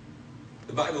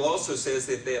 The Bible also says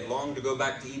that if they had longed to go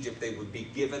back to Egypt, they would be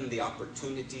given the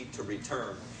opportunity to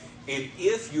return. And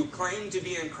if you claim to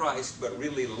be in Christ, but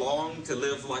really long to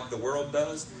live like the world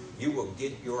does, you will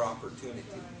get your opportunity.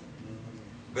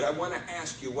 But I want to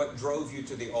ask you, what drove you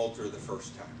to the altar the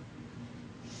first time?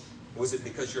 Was it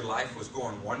because your life was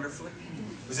going wonderfully?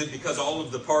 Was it because all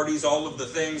of the parties, all of the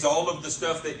things, all of the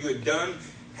stuff that you had done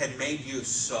had made you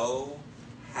so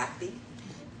happy?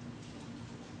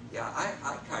 Yeah,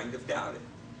 I kind of doubt it.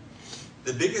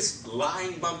 The biggest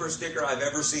lying bumper sticker I've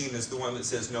ever seen is the one that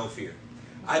says no fear.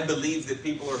 I believe that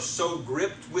people are so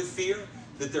gripped with fear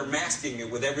that they're masking it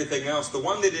with everything else. The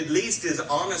one that at least is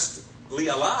honestly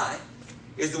a lie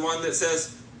is the one that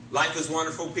says life is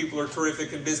wonderful, people are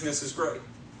terrific, and business is great.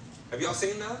 Have y'all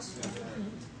seen those?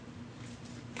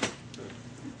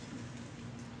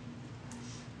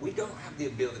 We don't have the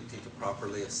ability to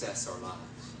properly assess our lives.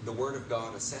 The Word of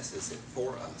God assesses it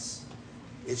for us.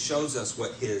 It shows us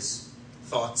what His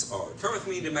thoughts are. Turn with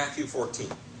me to Matthew 14.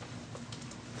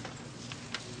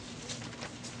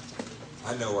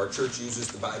 I know our church uses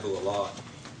the Bible a lot.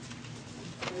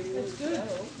 That's good.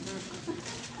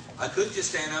 I could just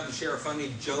stand up and share a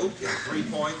funny joke in 3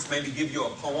 points, maybe give you a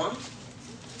poem.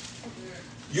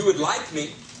 You would like me.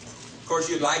 Of course,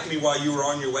 you'd like me while you were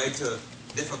on your way to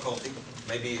difficulty,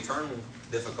 maybe eternal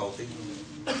difficulty.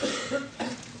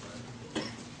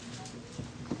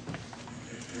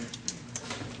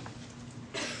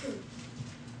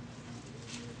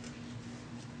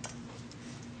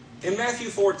 In Matthew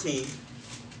 14,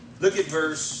 look at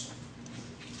verse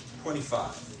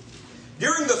 25.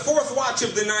 During the fourth watch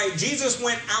of the night, Jesus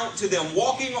went out to them,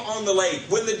 walking on the lake.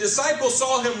 When the disciples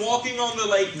saw him walking on the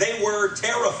lake, they were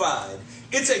terrified.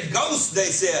 It's a ghost, they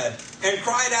said, and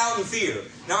cried out in fear.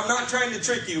 Now, I'm not trying to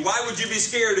trick you. Why would you be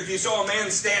scared if you saw a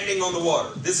man standing on the water?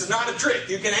 This is not a trick.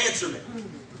 You can answer me.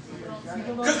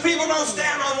 Because people don't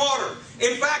stand on water.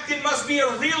 In fact, it must be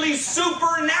a really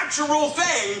supernatural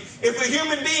thing if a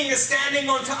human being is standing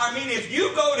on top. I mean, if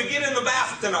you go to get in the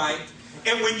bath tonight,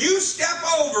 and when you step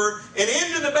over and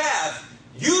into the bath,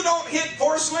 you don't hit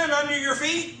porcelain under your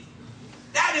feet,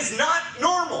 that is not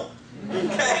normal.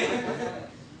 Okay?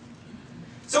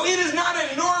 So it is not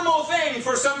a normal thing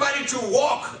for somebody to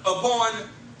walk upon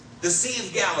the Sea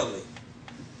of Galilee.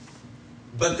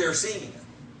 But they're seeing it,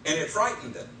 and it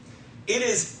frightened them. It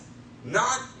is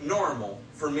not normal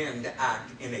for men to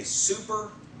act in a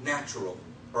supernatural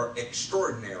or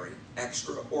extraordinary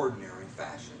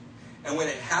fashion. And when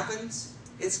it happens,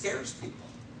 it scares people.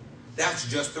 That's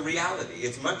just the reality.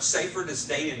 It's much safer to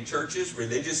stay in churches,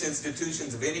 religious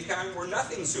institutions of any kind, where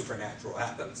nothing supernatural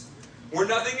happens, where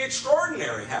nothing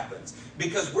extraordinary happens,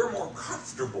 because we're more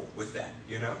comfortable with that,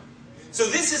 you know? So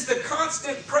this is the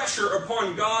constant pressure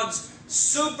upon God's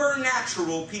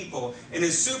supernatural people and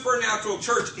His supernatural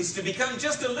church, is to become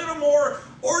just a little more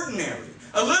ordinary,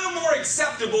 a little more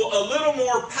acceptable, a little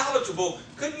more palatable.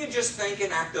 Couldn't you just think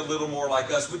and act a little more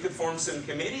like us? We could form some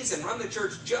committees and run the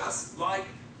church just like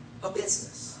a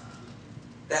business.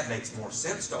 That makes more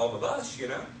sense to all of us, you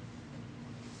know.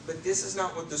 But this is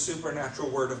not what the supernatural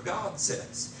Word of God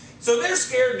says. So they're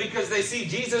scared because they see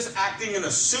Jesus acting in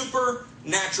a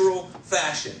supernatural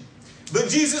fashion. But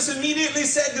Jesus immediately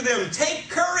said to them, "Take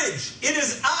courage, it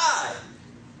is I.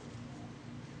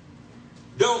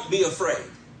 Don't be afraid."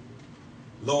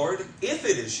 "Lord, if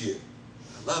it is you."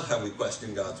 I love how we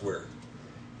question God's Word.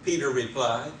 Peter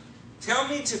replied, "Tell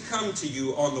me to come to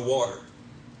you on the water."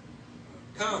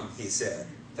 "Come," he said.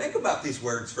 Think about these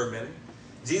words for a minute.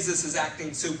 Jesus is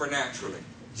acting supernaturally.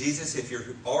 "Jesus, if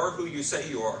you are who you say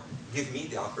you are, give me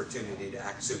the opportunity to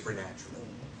act supernaturally."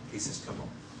 He says, "Come on."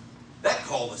 That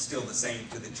call is still the same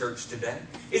to the church today.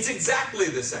 It's exactly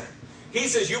the same. He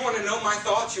says, "You want to know my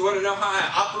thoughts? You want to know how I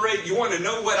operate? You want to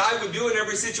know what I would do in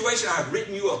every situation? I've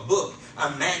written you a book, a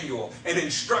manual, an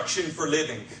instruction for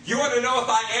living. You want to know if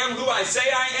I am who I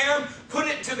say I am? Put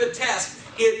it to the test.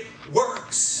 It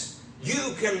works.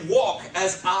 You can walk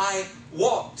as I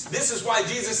walked." This is why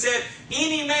Jesus said,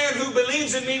 "Any man who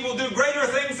believes in me will do greater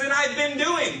things than I've been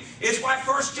doing." It's why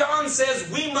 1 John says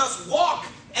we must walk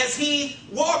as He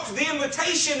walked. The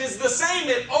invitation is the same.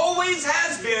 It always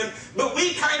has been, but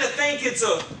we kind of think it's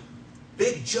a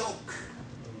big joke.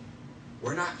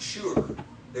 We're not sure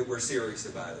that we're serious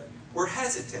about it. We're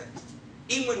hesitant.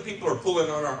 Even when people are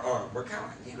pulling on our arm, we're kind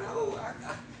of like,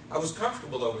 I was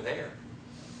comfortable over there.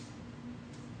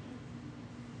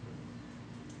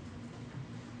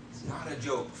 It's not a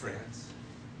joke, friends.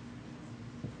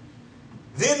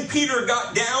 Then Peter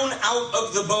got down out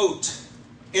of the boat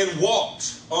and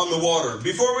walked on the water.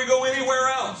 Before we go anywhere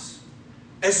else,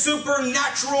 a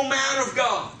supernatural man of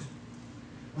God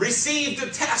received a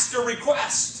test, a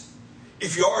request.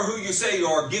 "If you are who you say you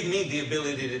are, give me the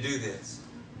ability to do this."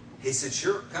 He said,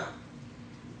 "Sure, come."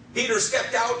 Peter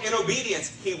stepped out in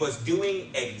obedience. He was doing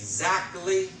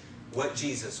exactly what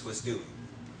Jesus was doing.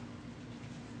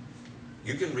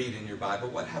 You can read in your Bible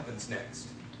what happens next.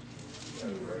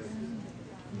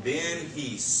 Then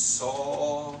he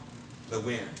saw the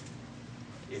wind.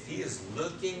 If he is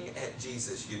looking at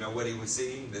Jesus, you know what he was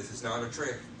seeing? This is not a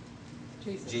trick.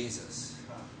 Jesus.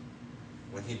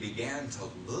 When he began to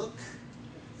look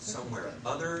somewhere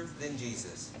other than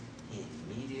Jesus, he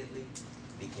immediately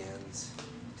begins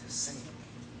to sink.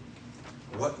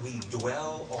 What we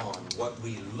dwell on, what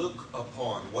we look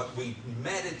upon, what we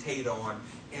meditate on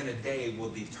in a day will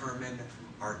determine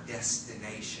our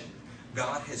destination.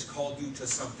 God has called you to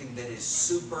something that is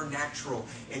supernatural.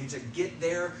 And to get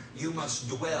there, you must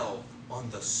dwell on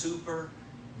the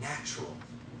supernatural.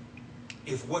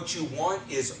 If what you want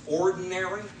is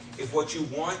ordinary, if what you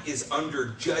want is under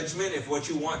judgment, if what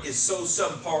you want is so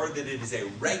subpar that it is a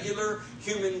regular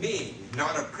human being,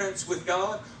 not a prince with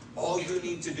God, all you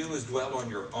need to do is dwell on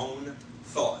your own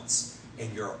thoughts,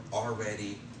 and you're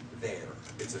already there.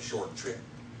 It's a short trip.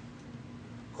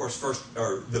 Of course,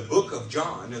 the book of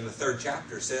John in the 3rd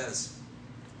chapter says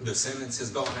the sentence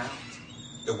has gone out.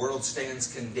 The world stands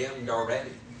condemned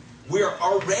already. We are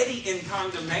already in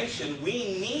condemnation.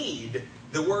 We need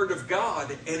the Word of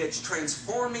God and its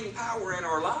transforming power in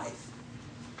our life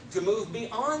to move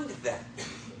beyond that.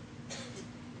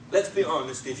 Let's be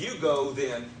honest. If you go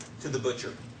then to the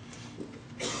butcher,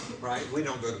 right? We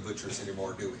don't go to butchers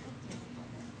anymore, do we?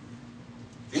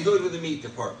 If you go to the meat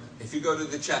department, if you go to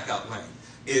the checkout lane,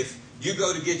 if you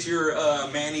go to get your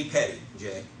mani-pedi,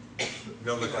 Jay, you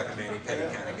don't look like a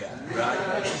mani-pedi kind of guy,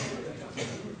 right?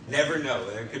 Never know.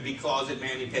 There could be closet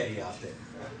mani-pedi out there,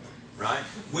 right?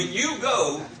 When you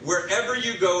go, wherever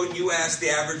you go and you ask the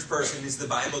average person, is the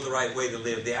Bible the right way to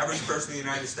live? The average person in the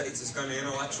United States is going to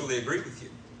intellectually agree with you.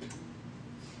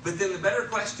 But then the better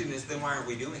question is, then why aren't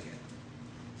we doing it?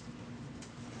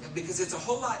 Because it's a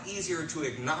whole lot easier to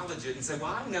acknowledge it and say,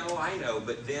 well, I know,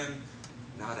 but then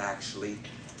not actually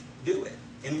do it.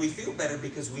 And we feel better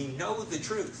because we know the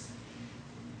truth.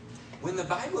 When the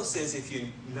Bible says if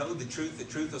you know the truth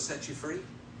will set you free,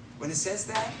 when it says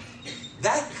that,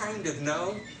 that kind of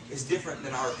know is different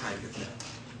than our kind of know.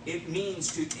 It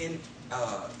means to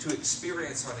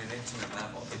experience on an intimate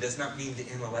level. It does not mean to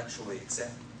intellectually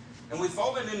accept. And we've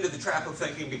fallen into the trap of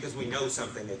thinking because we know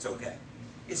something, it's okay.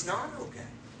 It's not okay.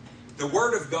 The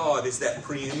Word of God is that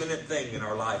preeminent thing in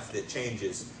our life that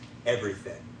changes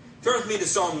everything. Turn with me to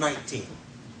Psalm 19.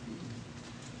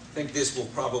 I think this will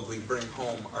probably bring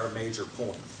home our major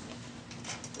point.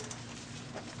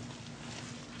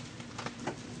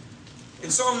 In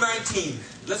Psalm 19,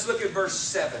 let's look at verse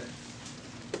 7.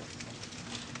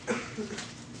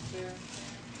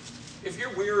 If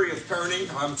you're weary of turning,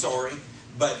 I'm sorry.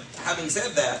 But having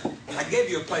said that, I gave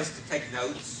you a place to take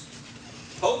notes.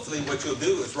 Hopefully what you'll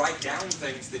do is write down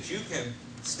things that you can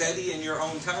study in your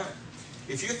own time.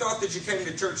 If you thought that you came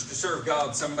to church to serve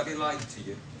God, somebody lied to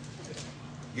you.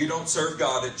 You don't serve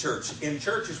God at church. In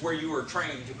church is where you are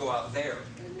trained to go out there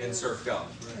and serve God.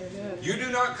 You do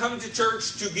not come to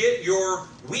church to get your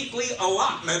weekly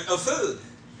allotment of food.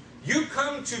 You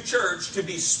come to church to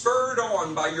be spurred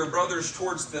on by your brothers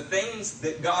towards the things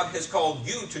that God has called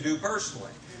you to do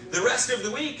personally. The rest of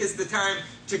the week is the time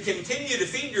to continue to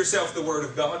feed yourself the Word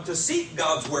of God, to seek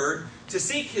God's Word, to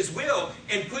seek His will,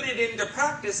 and put it into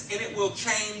practice, and it will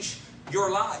change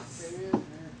your life.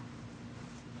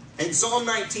 In Psalm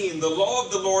 19, the law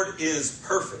of the Lord is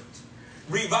perfect,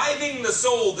 reviving the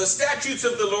soul. The statutes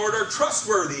of the Lord are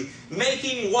trustworthy,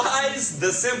 making wise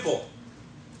the simple.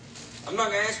 I'm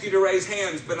not going to ask you to raise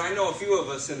hands, but I know a few of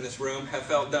us in this room have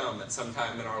felt dumb at some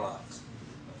time in our lives.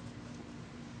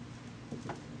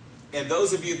 And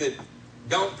those of you that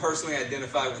don't personally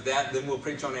identify with that, then we'll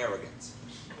preach on arrogance.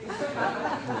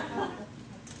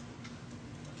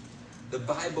 The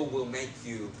Bible will make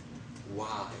you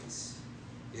wise.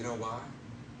 You know why?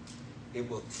 It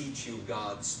will teach you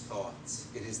God's thoughts.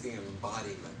 It is the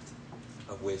embodiment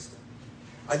of wisdom.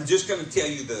 I'm just going to tell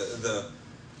you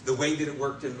the way that it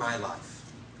worked in my life.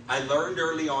 I learned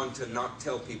early on to not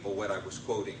tell people what I was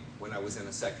quoting when I was in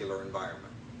a secular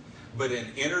environment. But in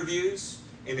interviews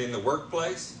and in the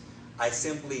workplace, I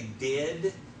simply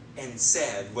did and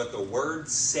said what the Word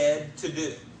said to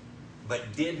do, but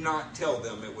did not tell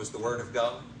them it was the Word of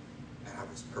God. And I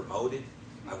was promoted.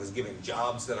 I was given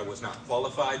jobs that I was not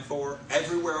qualified for.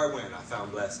 Everywhere I went, I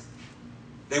found blessing.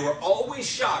 They were always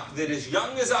shocked that as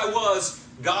young as I was,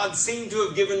 God seemed to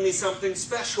have given me something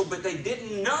special, but they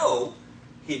didn't know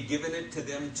He had given it to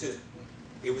them too.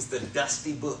 It was the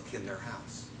dusty book in their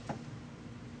house.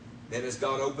 Then as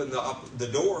God opened the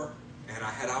door and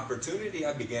I had opportunity,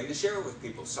 I began to share with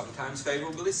people, sometimes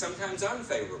favorably, sometimes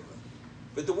unfavorably.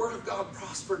 But the Word of God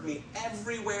prospered me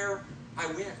everywhere I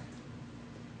went.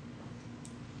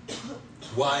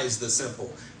 Wise the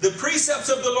simple. The precepts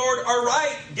of the Lord are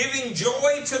right, giving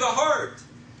joy to the heart.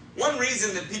 One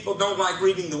reason that people don't like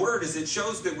reading the Word is it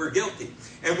shows that we're guilty.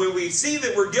 And when we see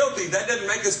that we're guilty, that doesn't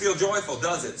make us feel joyful,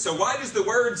 does it? So why does the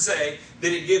Word say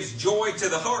that it gives joy to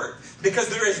the heart? Because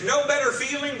there is no better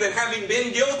feeling than having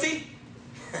been guilty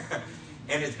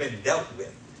and it's been dealt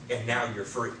with, and now you're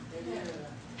free.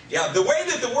 Yeah, the way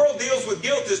that the world deals with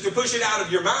guilt is to push it out of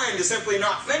your mind, to simply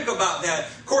not think about that.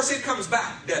 Of course, it comes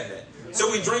back, doesn't it? So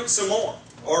we drink some more,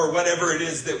 or whatever it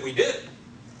is that we do.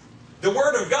 The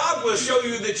Word of God will show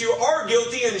you that you are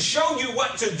guilty and show you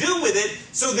what to do with it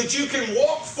so that you can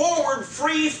walk forward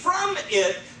free from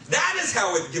it. That is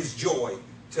how it gives joy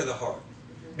to the heart.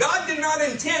 God did not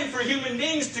intend for human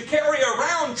beings to carry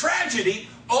around tragedy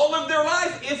all of their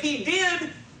life. If He did,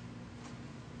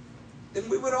 then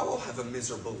we would all have a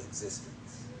miserable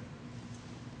existence.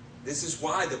 This is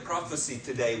why the prophecy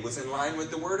today was in line with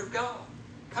the Word of God.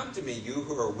 Come to me, you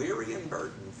who are weary and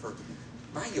burdened, for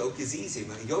my yoke is easy.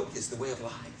 My yoke is the way of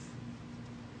life.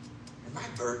 And my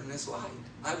burden is light.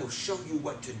 I will show you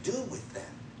what to do with that.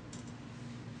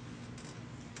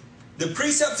 The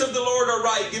precepts of the Lord are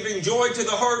right, giving joy to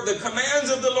the heart. The commands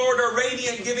of the Lord are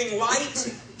radiant, giving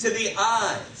light to the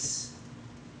eyes.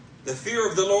 The fear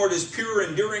of the Lord is pure,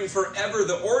 enduring forever.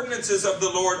 The ordinances of the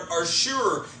Lord are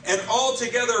sure and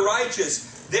altogether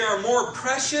righteous. They are more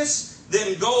precious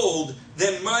than gold,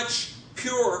 than much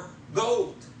pure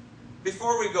gold.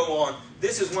 Before we go on,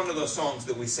 this is one of those songs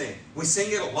that we sing. We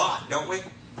sing it a lot, don't we?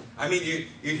 I mean,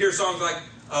 you hear songs like,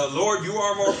 Lord, you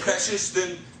are more precious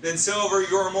than silver.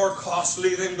 You are more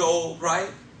costly than gold, right?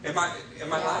 Am I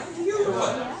lying to you or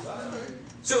what?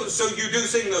 So you do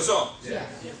sing those songs? Yeah.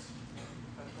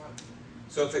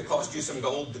 So if it cost you some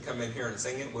gold to come in here and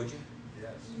sing it, would you?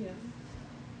 Yes. Yeah.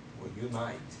 Well, you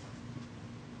might.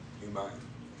 You might.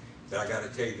 But I got to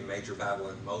tell you, the major battle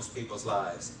in most people's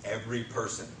lives, every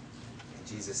person, and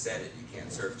Jesus said it, you can't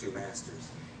serve two masters,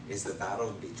 is the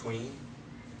battle between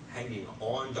hanging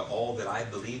on to all that I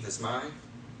believe is mine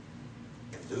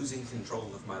and losing control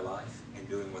of my life and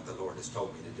doing what the Lord has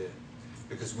told me to do.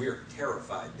 Because we are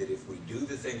terrified that if we do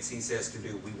the things He says to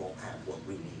do, we won't have what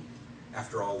we need.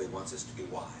 After all, He wants us to be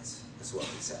wise. That's what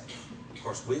He said. Of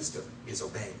course, wisdom is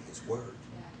obeying His Word.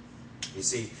 You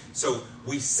see, so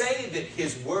we say that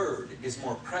His Word is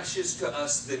more precious to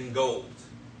us than gold.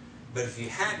 But if you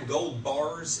had gold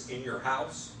bars in your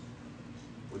house,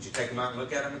 would you take them out and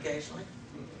look at them occasionally?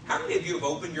 How many of you have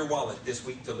opened your wallet this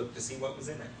week to look to see what was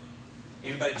in it?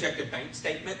 Anybody checked a bank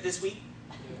statement this week?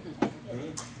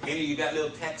 Mm-hmm. Any of you got little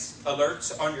text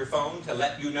alerts on your phone to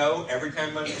let you know every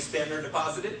time money is spent or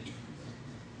deposited?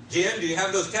 Jen, do you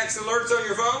have those text alerts on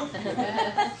your phone?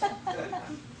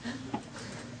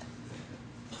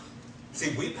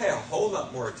 See, we pay a whole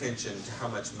lot more attention to how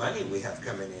much money we have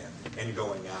coming in and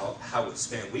going out, how it's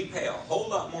spent. We pay a whole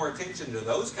lot more attention to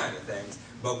those kind of things,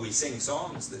 but we sing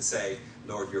songs that say,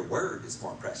 Lord, your word is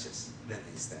more precious than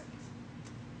these things.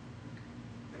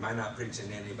 Am I not preaching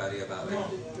to anybody about that?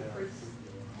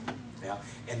 Yeah.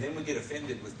 And then we get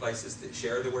offended with places that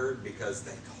share the word because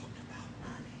they talked about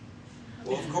money.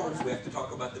 Well, of course, we have to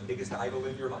talk about the biggest idol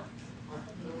in your life.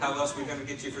 How else are we going to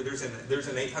get you for there's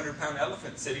an 800-pound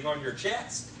elephant sitting on your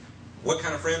chest? What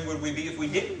kind of friend would we be if we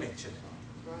didn't mention it?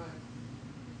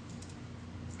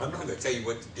 I'm not going to tell you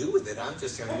what to do with it. I'm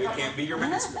just going to, it can't be your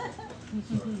master.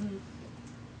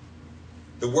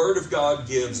 The Word of God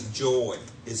gives joy,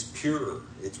 is pure,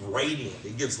 it's radiant,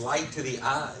 it gives light to the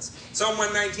eyes. Psalm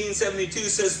 119:72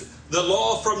 says, the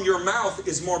law from your mouth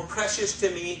is more precious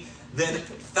to me than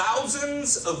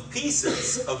thousands of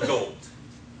pieces of gold.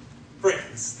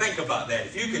 Friends, think about that.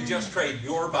 If you could just trade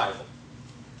your Bible,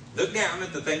 look down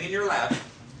at the thing in your lap.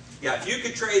 Yeah, if you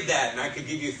could trade that and I could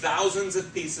give you thousands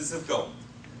of pieces of gold,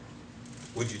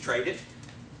 would you trade it?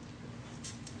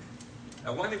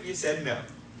 Now, one of you said no.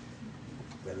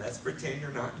 But let's pretend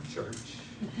you're not in church.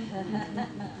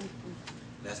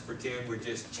 Let's pretend we're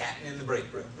just chatting in the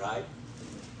break room, right?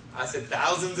 I said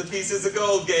thousands of pieces of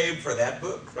gold, Gabe, for that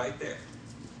book right there.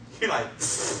 You're like,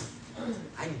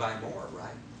 I can buy more,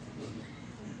 right?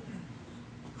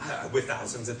 With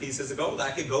thousands of pieces of gold, I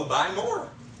could go buy more.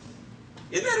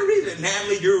 Isn't that a reason?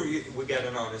 Natalie, we got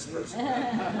an honest person.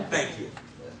 Thank you.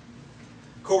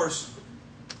 Of course,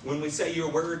 when we say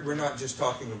your word, we're not just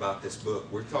talking about this book.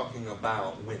 We're talking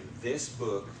about when this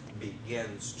book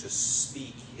begins to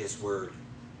speak his word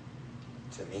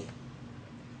to me.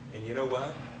 And you know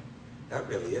what? That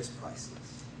really is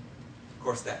priceless. Of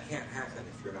course, that can't happen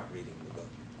if you're not reading the book.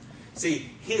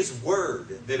 See, his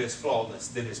word that is flawless,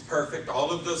 that is perfect, all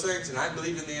of those things, and I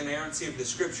believe in the inerrancy of the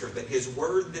Scripture, but his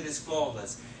word that is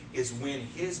flawless is when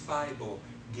his Bible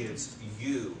gives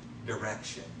you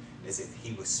direction as if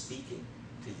he was speaking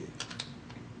to you.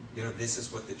 You know, this is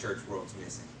what the church world's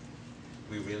missing.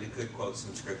 We really could quote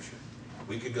some Scripture.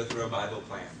 We could go through a Bible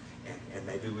plan, and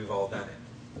maybe we've all done it.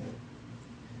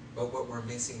 But what we're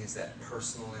missing is that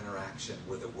personal interaction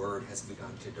where the Word has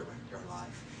begun to direct our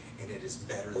life. And it is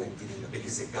better than getting it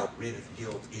because it got rid of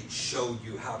guilt. It showed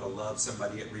you how to love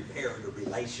somebody. It repaired a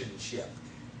relationship.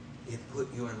 It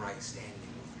put you in right standing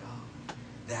with God.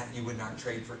 That you would not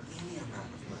trade for any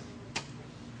amount of money.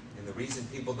 And the reason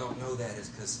people don't know that is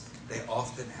because they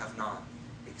often have not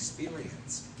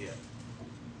experienced it.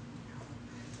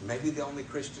 Maybe the only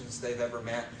Christians they've ever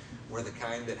met were the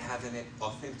kind that haven't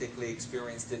authentically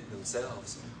experienced it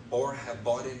themselves, or have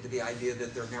bought into the idea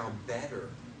that they're now better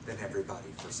than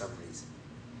everybody for some reason.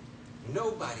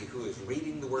 Nobody who is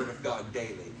reading the Word of God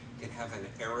daily can have an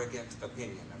arrogant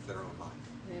opinion of their own life.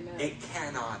 Amen. It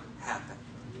cannot happen.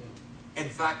 In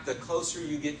fact, the closer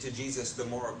you get to Jesus, the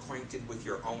more acquainted with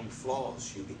your own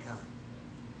flaws you become.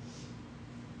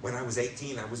 When I was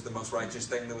 18, I was the most righteous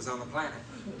thing that was on the planet,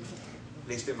 at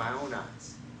least in my own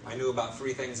eyes. I knew about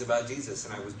 3 things about Jesus,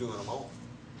 and I was doing them all.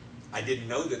 I didn't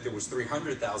know that there was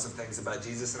 300,000 things about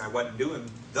Jesus, and I wasn't doing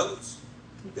those.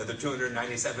 The other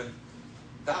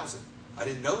 297,000. I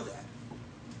didn't know that.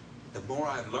 The more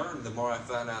I've learned, the more I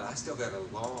found out I still got a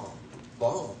long,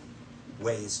 long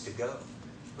ways to go.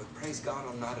 But praise God,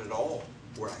 I'm not at all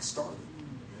where I started.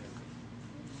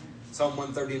 Psalm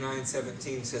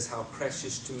 139:17 says, how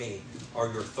precious to me are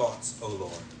your thoughts, O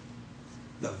Lord.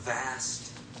 The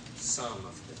vast sum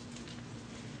of them.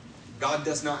 God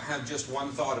does not have just one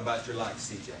thought about your life,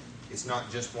 CJ. It's not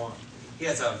just one. He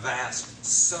has a vast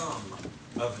sum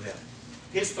of them.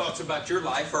 His thoughts about your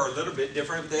life are a little bit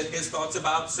different than his thoughts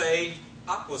about, say,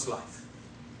 Aqua's life.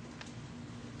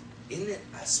 Isn't it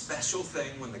a special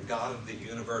thing when the God of the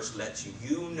universe lets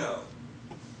you know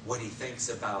what he thinks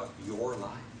about your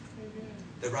life?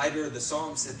 The writer of the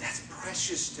Psalm said, that's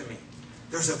precious to me.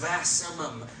 There's a vast sum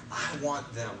of them. I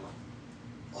want them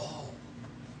all.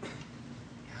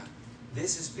 Yeah.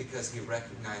 This is because he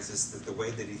recognizes that the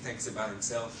way that he thinks about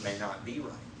himself may not be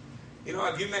right. You know,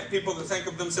 have you met people that think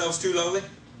of themselves too lowly?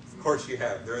 Of course you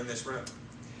have. They're in this room.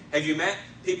 Have you met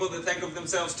people that think of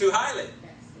themselves too highly?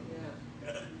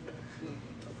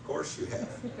 Of course you have.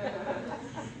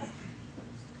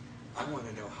 I want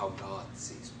to know how God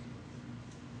sees me.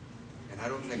 And I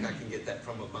don't think I can get that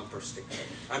from a bumper sticker.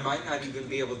 I might not even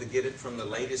be able to get it from the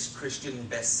latest Christian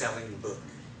best-selling book.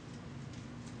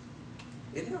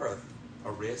 Isn't there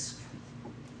a risk?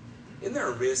 Isn't there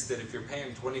a risk that if you're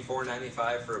paying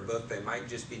 $24.95 for a book, they might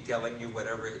just be telling you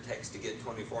whatever it takes to get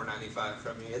 $24.95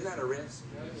 from you? Isn't that a risk?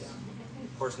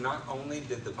 Of course, not only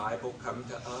did the Bible come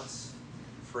to us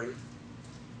free,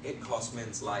 It costs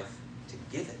men's life to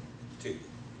give it to you.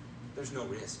 There's no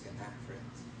risk in that,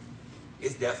 friends.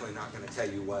 It's definitely not going to tell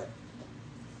you what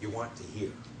you want to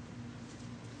hear.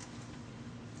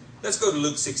 Let's go to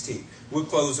Luke 16. We'll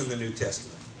close in the New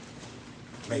Testament.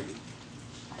 Maybe.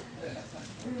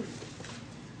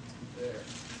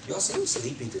 Y'all seem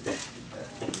sleepy today.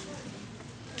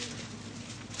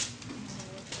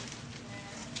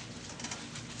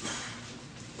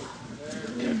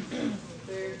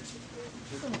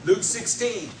 Luke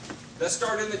 16. Let's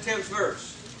start in the 10th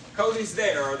verse. Cody's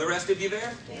there. Are the rest of you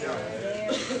there?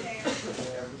 There.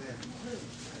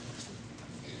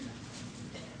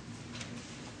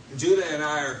 Judah and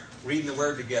I are reading the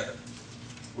Word together.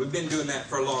 We've been doing that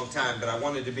for a long time, but I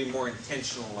wanted to be more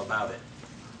intentional about it.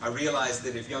 I realized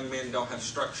that if young men don't have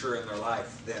structure in their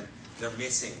life, then they're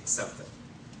missing something.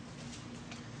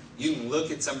 You can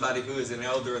look at somebody who is an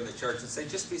elder in the church and say,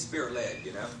 just be Spirit-led,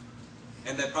 you know.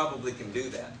 And they probably can do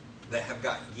that. They have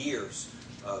got years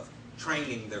of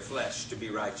training their flesh to be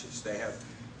righteous. They have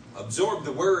absorbed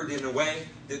the Word in a way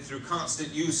that through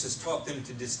constant use has taught them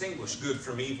to distinguish good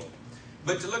from evil.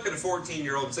 But to look at a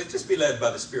 14-year-old and say, just be led by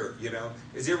the Spirit, you know,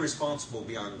 is irresponsible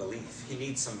beyond belief. He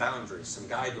needs some boundaries, some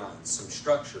guidelines, some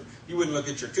structure. You wouldn't look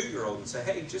at your 2-year-old and say,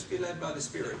 hey, just be led by the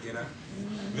Spirit, you know.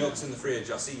 Milk's in the fridge.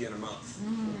 I'll see you in a month.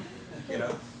 You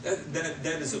know,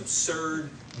 that is absurd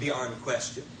beyond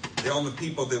question. The only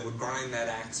people that would grind that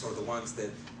axe are the ones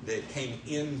that came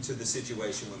into the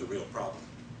situation with a real problem.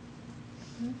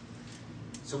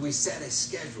 So we set a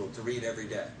schedule to read every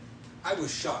day. I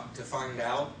was shocked to find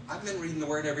out, I've been reading the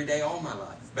Word every day all my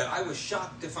life, but I was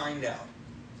shocked to find out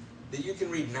that you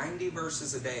can read 90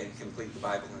 verses a day and complete the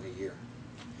Bible in a year.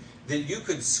 That you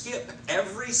could skip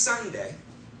every Sunday,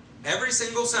 every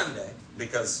single Sunday,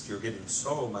 because you're getting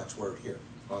so much Word here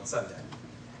on Sunday,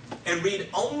 and read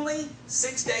only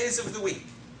 6 days of the week.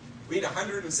 Read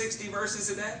 160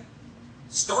 verses a day.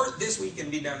 Start this week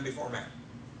and be done before May.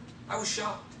 I was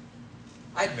shocked.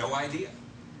 I had no idea.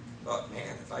 Thought,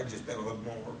 man, if I'd just been a little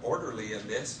more orderly in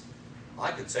this,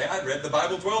 I could say I'd read the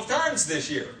Bible 12 times this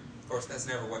year. Of course, that's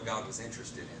never what God was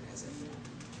interested in, is it?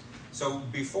 So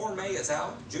before May is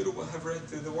out, Judah will have read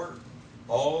through the Word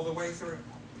all the way through.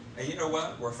 And you know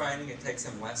what? We're finding it takes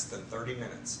him less than 30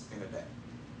 minutes in a day.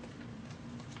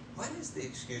 What is the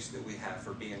excuse that we have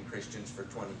for being Christians for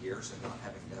 20 years and not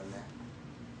having done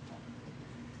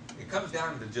that? It comes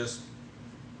down to just,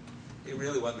 it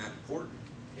really wasn't that important,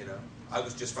 you know. I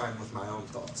was just fine with my own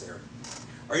thoughts there.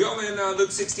 Are you all in Luke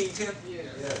 16:10?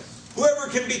 Yes. Whoever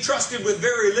can be trusted with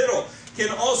very little can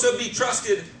also be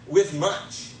trusted with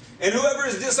much. And whoever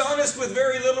is dishonest with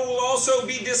very little will also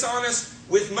be dishonest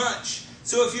with much.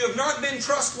 So if you have not been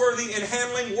trustworthy in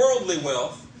handling worldly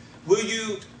wealth,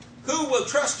 who will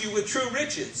trust you with true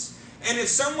riches? And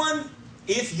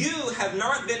if you have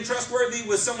not been trustworthy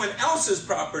with someone else's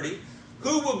property,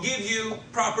 who will give you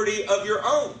property of your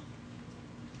own?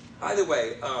 By the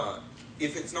way,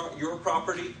 if it's not your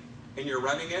property and you're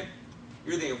running it,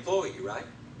 you're the employee, right?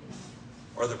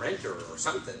 Or the renter or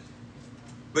something.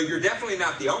 But you're definitely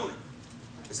not the owner.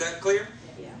 Is that clear?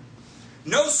 Yeah.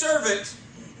 No servant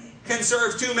can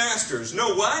serve two masters.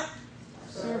 No what?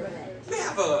 Servant. We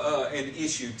have an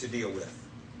issue to deal with.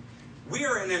 We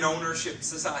are in an ownership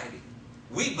society.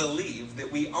 We believe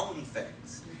that we own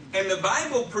things. And the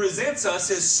Bible presents us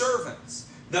as servants.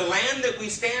 The land that we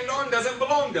stand on doesn't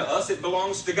belong to us. It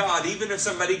belongs to God, even if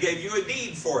somebody gave you a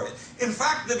deed for it. In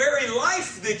fact, the very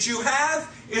life that you have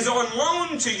is on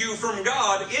loan to you from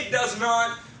God. It does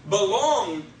not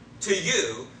belong to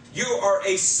you. You are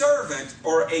a servant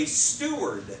or a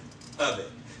steward of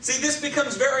it. See, this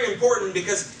becomes very important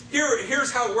because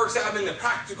here's how it works out in the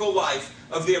practical life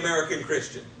of the American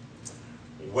Christian.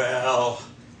 Well,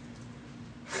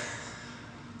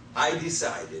 I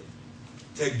decided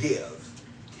to give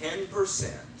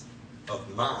 10%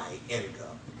 of my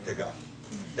income to God.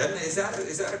 Is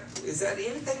that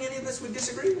anything any of us would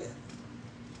disagree with?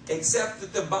 Except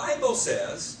that the Bible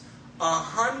says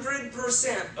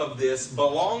 100% of this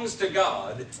belongs to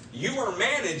God. You are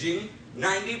managing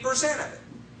 90% of it.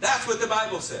 That's what the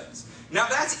Bible says. Now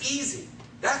that's easy.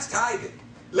 That's tithing.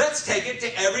 Let's take it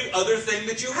to every other thing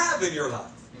that you have in your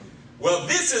life. Well,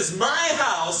 this is my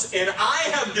house and I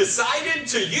have decided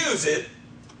to use it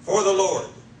for the Lord.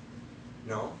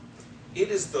 No, it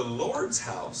is the Lord's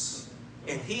house,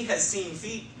 and He has seen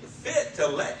fit to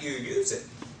let you use it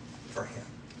for Him.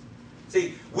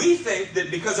 See, we think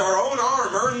that because our own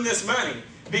arm earned this money,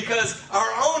 because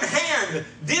our own hand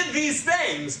did these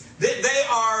things, that they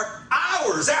are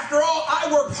ours. After all, I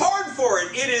worked hard for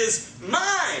it. It is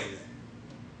mine.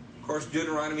 Of course,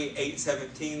 Deuteronomy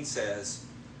 8:17 says,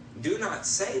 Do not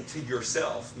say to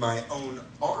yourself, my own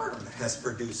arm has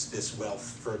produced this wealth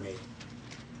for me.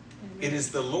 It is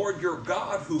the Lord your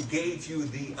God who gave you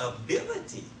the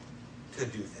ability to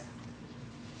do that.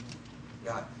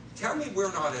 God, tell me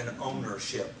we're not an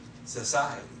ownership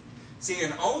society. See,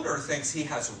 an owner thinks he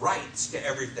has rights to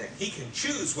everything. He can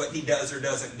choose what he does or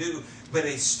doesn't do. But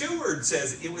a steward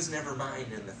says, it was never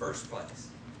mine in the first place.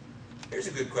 Here's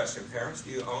a good question, parents.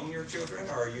 Do you own your children,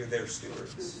 or are you their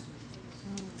stewards?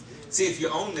 See, if you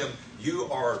own them, you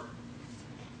are,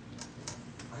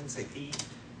 I can say peeved.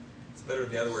 It's better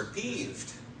than the other word,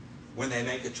 peeved, when they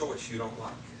make a choice you don't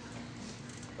like.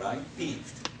 Right?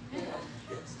 Peeved.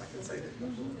 Yes, I can say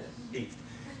that. Peeved.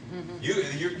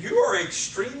 You are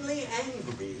extremely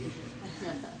angry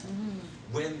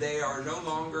when they are no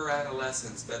longer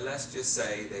adolescents, but let's just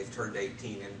say they've turned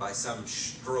 18 and by some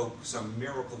stroke, some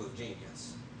miracle of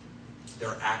genius,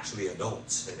 they're actually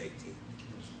adults at 18.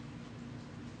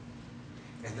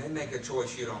 And they make a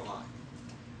choice you don't like.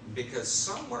 Because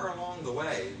somewhere along the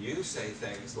way, you say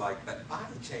things like, but I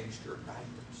changed your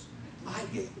diapers. I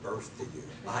gave birth to you.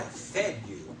 I fed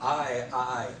you. I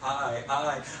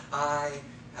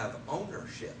have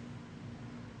ownership.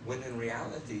 When in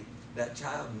reality, that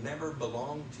child never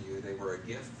belonged to you. They were a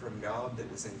gift from God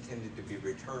that was intended to be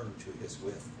returned to His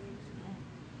will.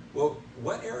 Well,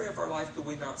 what area of our life do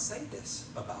we not say this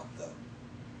about, though?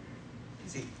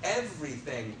 See,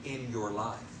 everything in your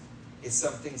life is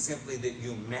something simply that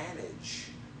you manage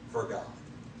for God.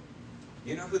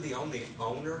 You know who the only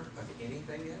owner of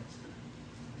anything is?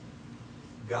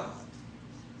 God.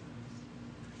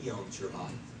 He owns your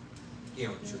life. He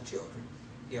owns your children.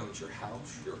 He owns your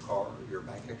house, your car, your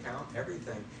bank account,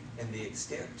 everything. And the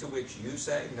extent to which you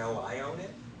say, no, I own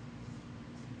it,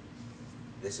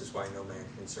 this is why no man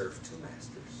can serve two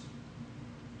masters.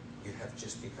 You have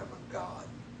just become a god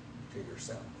to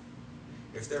yourself.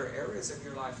 If there are areas of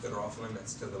your life that are off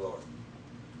limits to the Lord,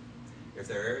 if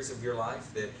there are areas of your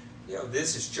life that,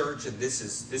 this is church and this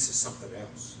is something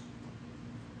else,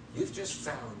 you've just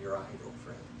found your idol,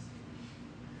 friends.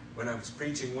 When I was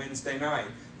preaching Wednesday night,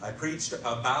 I preached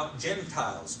about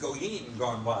Gentiles, Goyim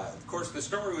gone wild. Of course, the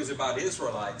story was about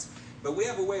Israelites, but we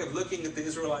have a way of looking at the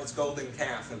Israelites' golden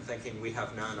calf and thinking we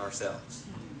have none ourselves.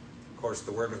 Of course,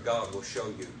 the Word of God will show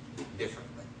you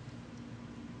differently.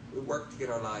 We work to get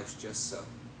our lives just so.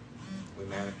 We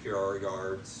manicure our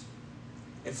yards.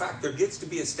 In fact, there gets to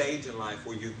be a stage in life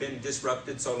where you've been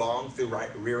disrupted so long through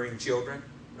rearing children,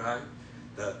 right?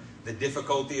 The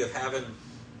difficulty of having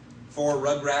 4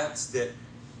 rugrats that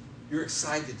you're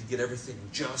excited to get everything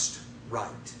just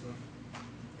right.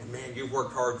 And man, you've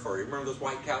worked hard for it. Remember those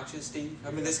white couches, Steve?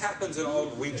 I mean, this happens in all,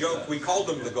 we joke, we called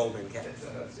them the golden calf.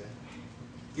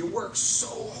 You work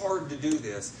so hard to do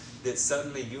this that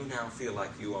suddenly you now feel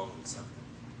like you own something.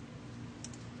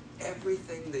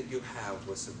 Everything that you have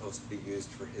was supposed to be used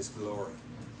for His glory,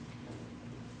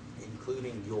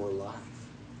 including your life.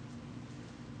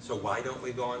 So why don't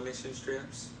we go on mission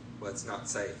trips? Well, it's not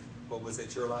safe. Well, was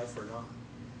it your life or not?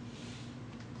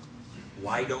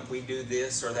 Why don't we do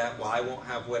this or that? Well, I won't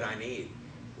have what I need.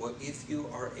 Well, if you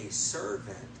are a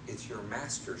servant, it's your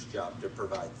master's job to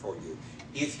provide for you.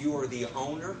 If you are the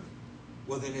owner,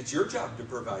 well, then it's your job to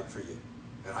provide for you.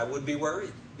 And I would be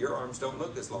worried. Your arms don't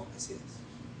look as long as His.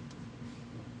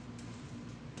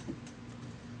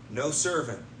 No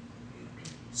servant,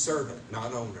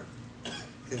 not owner,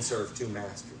 can serve two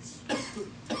masters.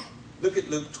 Look at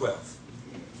Luke 12.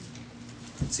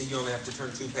 See, you only have to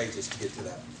turn 2 pages to get to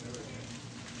that.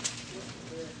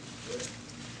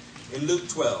 In Luke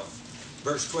 12,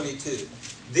 verse 22,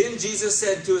 then Jesus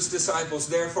said to His disciples,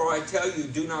 therefore I tell you,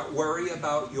 do not worry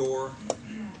about your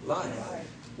life,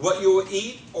 what you will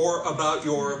eat, or about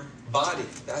your body.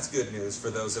 That's good news for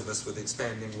those of us with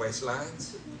expanding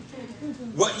waistlines.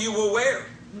 What you will wear.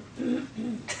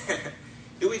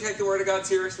 Do we take the Word of God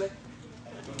seriously?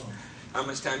 How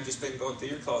much time did you spend going through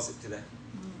your closet today?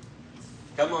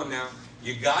 Come on now.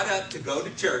 You got up to go to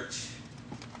church.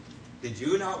 Did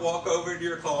you not walk over to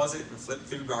your closet and flip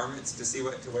through garments to see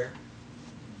what to wear?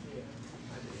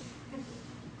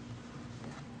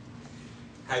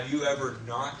 Have you ever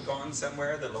not gone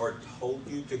somewhere the Lord told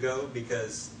you to go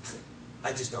because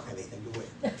I just don't have anything to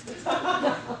wear?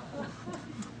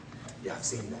 Yeah, I've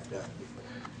seen that done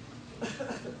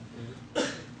before.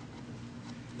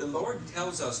 The Lord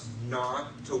tells us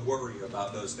not to worry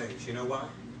about those things. You know why?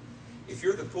 If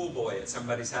you're the pool boy at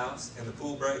somebody's house and the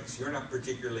pool breaks, you're not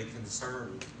particularly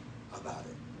concerned about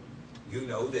it. You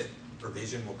know that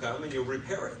provision will come and you'll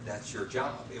repair it. That's your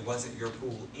job. It wasn't your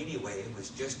pool anyway. It was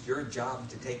just your job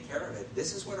to take care of it.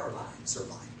 This is what our lives are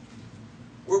like.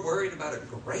 We're worried about a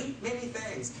great many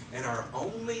things, and our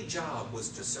only job was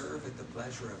to serve at the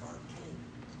pleasure of our King.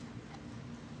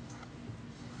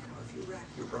 Now, if you rack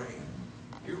your brain,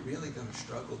 you're really going to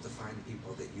struggle to find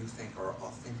people that you think are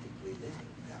authentically living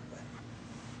that way.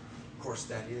 Of course,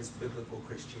 that is biblical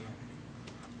Christianity.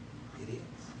 It is.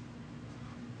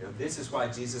 You know, this is why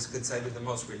Jesus could say to the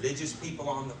most religious people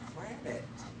on the planet,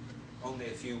 only a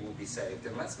few will be saved.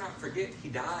 And let's not forget, he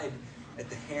died at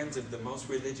the hands of the most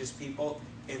religious people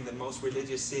in the most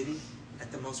religious city at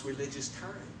the most religious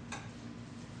time.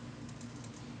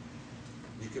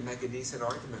 You can make a decent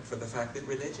argument for the fact that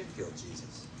religion killed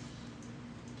Jesus.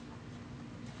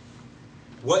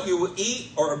 What you will eat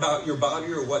or about your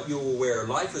body or what you will wear.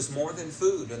 Life is more than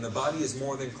food, and the body is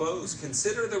more than clothes.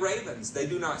 Consider the ravens. They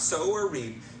do not sow or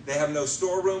reap. They have no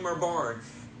storeroom or barn,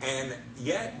 and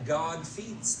yet God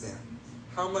feeds them.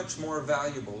 How much more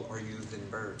valuable are you than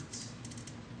birds?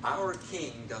 Our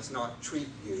King does not treat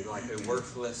you like a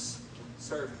worthless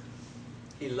servant.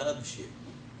 He loves you.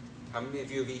 How many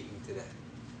of you have eaten today?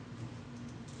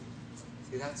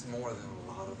 See, that's more than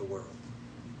a lot of the world.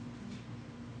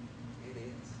 It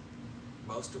is.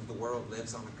 Most of the world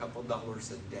lives on a couple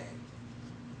dollars a day.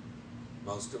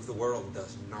 Most of the world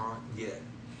does not get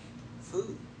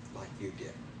food like you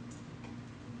get.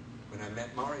 When I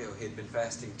met Mario, he had been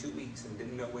fasting 2 weeks and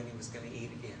didn't know when he was going to eat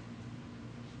again.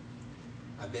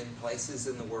 I've been places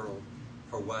in the world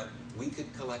for what we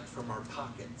could collect from our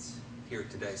pockets. Here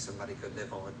today, somebody could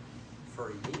live on for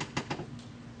a year.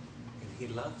 And he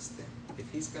loves them. If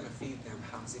he's going to feed them,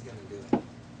 how's he going to do it?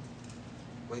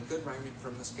 Well, he could rain it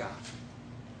from the sky.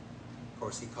 Of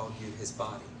course, he called you his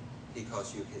body. He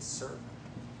calls you his servant.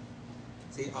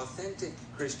 See, authentic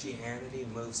Christianity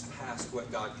moves past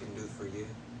what God can do for you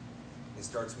and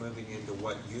starts moving into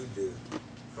what you do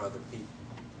for other people.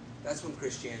 That's when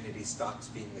Christianity stops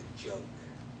being a joke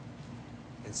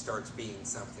and starts being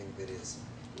something that is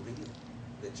real,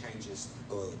 that changes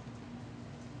the globe.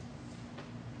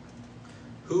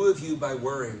 Who of you by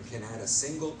worrying can add a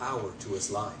single hour to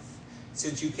his life?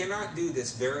 Since you cannot do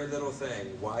this very little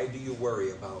thing, why do you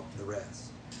worry about the rest?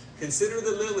 Consider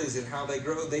the lilies and how they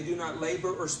grow. They do not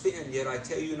labor or spin, yet I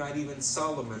tell you, not even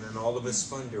Solomon in all of his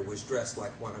splendor was dressed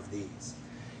like one of these.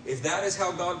 If that is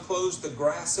how God clothes the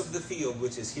grass of the field,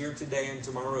 which is here today and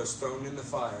tomorrow is thrown in the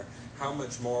fire, how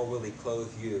much more will he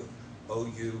clothe you, O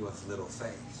you of little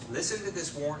faith? Listen to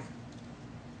this warning.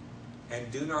 And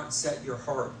do not set your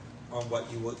heart on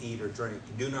what you will eat or drink.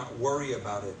 Do not worry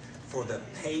about it, for the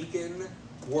pagan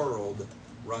world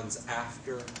runs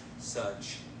after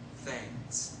such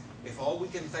things. If all we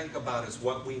can think about is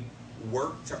what we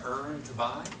work to earn to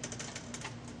buy,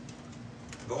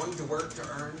 going to work to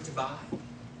earn to buy,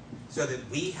 so that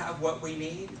we have what we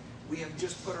need, we have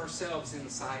just put ourselves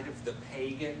inside of the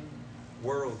pagan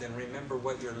world. And remember,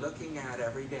 what you're looking at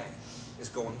every day is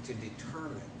going to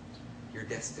determine your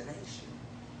destination.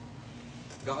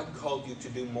 God called you to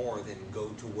do more than go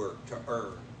to work, to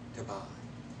earn, to buy.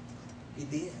 He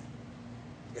did.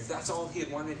 If that's all he had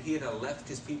wanted, he had left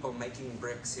his people making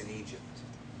bricks in Egypt.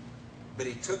 But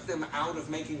he took them out of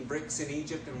making bricks in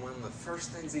Egypt, and one of the first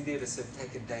things he did is said,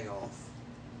 take a day off.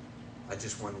 I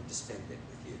just wanted to spend it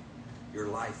with you. Your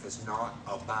life is not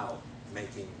about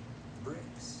making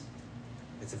bricks.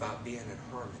 It's about being in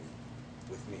harmony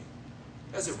with me.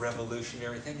 That's a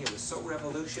revolutionary thing. It was so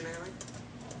revolutionary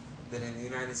that in the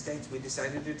United States we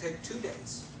decided to take 2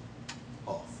 days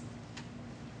off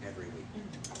every week.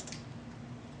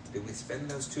 Did we spend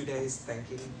those 2 days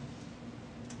thinking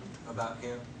about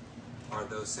him? Or are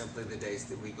those simply the days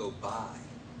that we go buy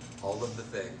all of the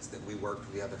things that we worked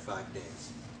the other 5 days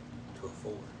to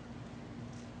afford?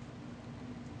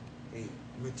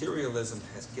 Materialism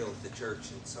has killed the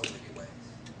church in so many ways.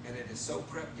 And it is so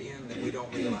crept in that we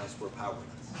don't realize we're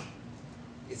powerless.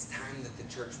 It's time that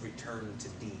the church return to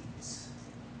deeds.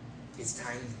 It's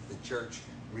time that the church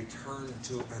return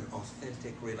to an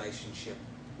authentic relationship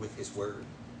with his word.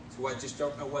 So I just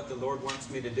don't know what the Lord wants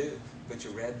me to do, but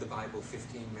you read the Bible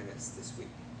 15 minutes this week.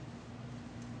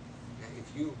 Now,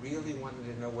 if you really wanted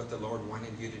to know what the Lord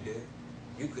wanted you to do,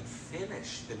 you could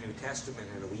finish the New Testament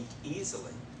in a week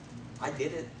easily. I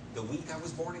did it the week I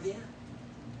was born again.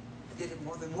 I did it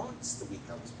more than once the week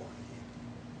I was born again.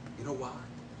 You know why?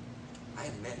 I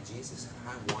had met Jesus and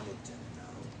I wanted to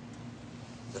know.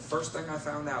 The first thing I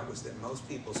found out was that most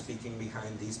people speaking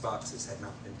behind these boxes had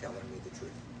not been telling me the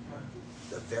truth.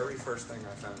 The very first thing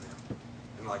I found out.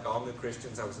 And like all new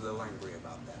Christians, I was a little angry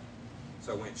about that.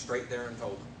 So I went straight there and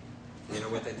told them. You know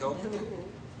what they told me?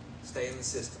 Stay in the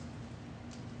system.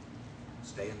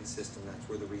 Stay in the system. That's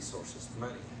where the resources, the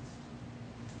money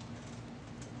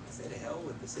is. I said, hell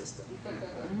with the system.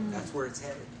 That's where it's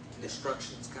headed.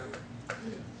 Destruction's coming.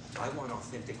 I want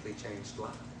authentically changed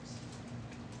lives.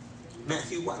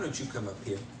 Matthew, why don't you come up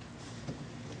here?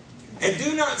 And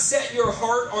do not set your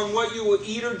heart on what you will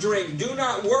eat or drink. Do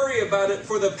not worry about it,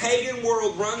 for the pagan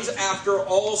world runs after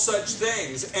all such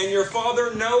things, and your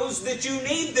Father knows that you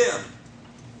need them.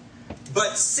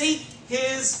 But seek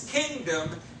His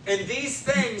kingdom, and these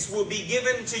things will be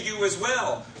given to you as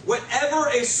well. Whatever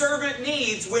a servant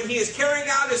needs when he is carrying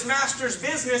out his master's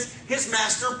business, his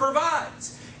master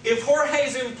provides. If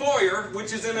Jorge's employer,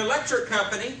 which is an electric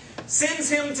company, sends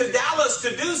him to Dallas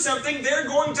to do something, they're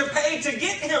going to pay to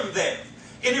get him there.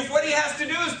 And if what he has to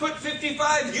do is put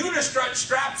 55 Unistrut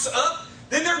straps up,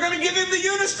 then they're going to give him the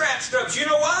Unistrut straps. You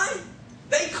know why?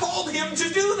 They called him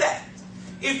to do that.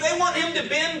 If they want him to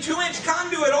bend 2-inch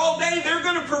conduit all day, they're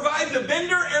going to provide the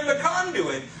bender and the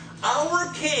conduit.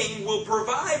 Our King will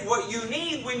provide what you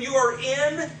need when you are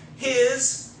in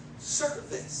His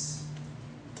service.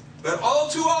 But all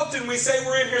too often we say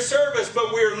we're in His service,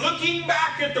 but we're looking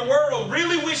back at the world,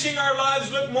 really wishing our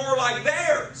lives looked more like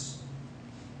theirs.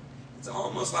 It's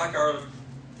almost like our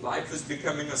life is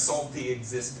becoming a salty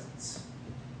existence.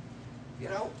 You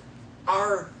know,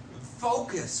 our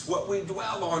focus, what we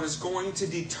dwell on, is going to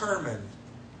determine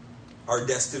our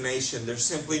destination. There's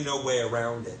simply no way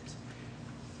around it.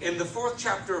 In the 4th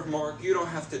chapter of Mark, you don't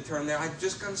have to turn there. I'm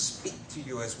just going to speak to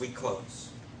you as we close.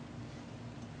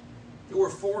 There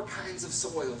were 4 kinds of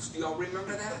soils. Do y'all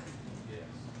remember that? Yes.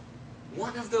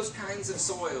 One of those kinds of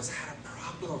soils had a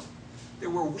problem. There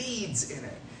were weeds in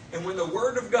it. And when the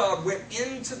Word of God went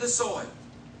into the soil,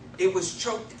 it was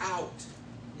choked out.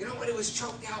 You know what it was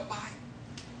choked out by?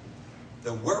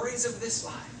 The worries of this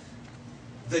life.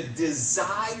 The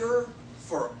desire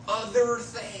for other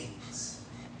things.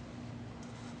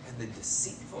 And the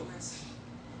deceitfulness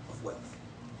of wealth.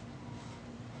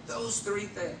 Those 3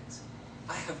 things.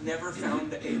 I have never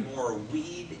found a more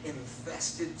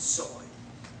weed-infested soil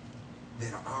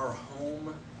than our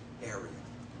home area.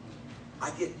 I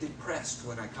get depressed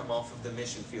when I come off of the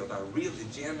mission field. I really,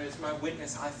 Jen is my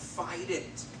witness, I fight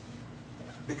it.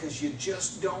 Because you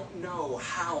just don't know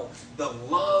how the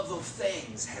love of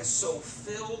things has so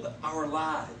filled our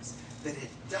lives that it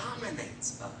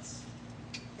dominates us.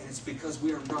 And it's because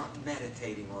we are not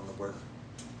meditating on the Word.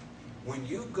 When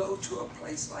you go to a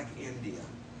place like India,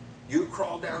 you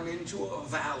crawl down into a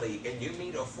valley and you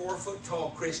meet a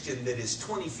 4-foot-tall Christian that is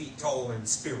 20 feet tall in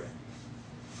spirit.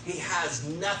 He has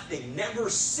nothing, never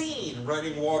seen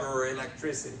running water or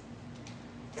electricity.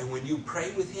 And when you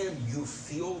pray with him, you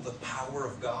feel the power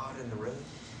of God in the room.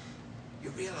 You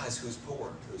realize who's poor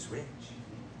and who's rich.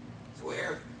 So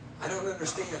Eric, I don't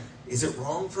understand. Is it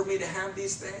wrong for me to have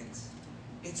these things?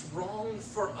 It's wrong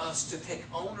for us to take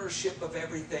ownership of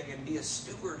everything and be a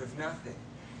steward of nothing.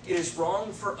 It is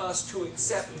wrong for us to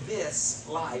accept this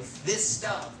life, this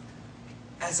stuff,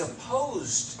 as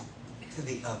opposed to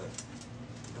the other.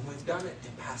 And we've done it to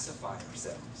pacify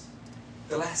ourselves.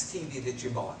 The last TV that you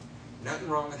bought, nothing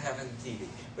wrong with having a TV,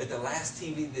 but the last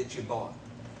TV that you bought,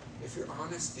 if you're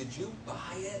honest, did you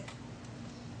buy it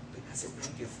because it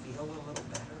made you feel a little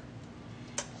better?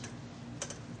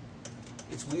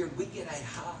 It's weird. We get a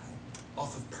high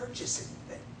off of purchasing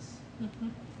things.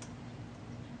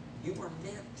 You were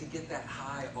meant to get that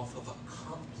high off of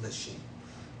accomplishing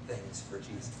things for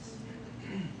Jesus.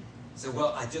 So,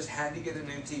 well, I just had to get a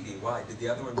new TV. Why? Did the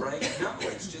other one break? No,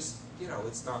 it's just, you know,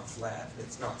 it's not flat.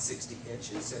 It's not 60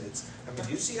 inches. And it's, I mean,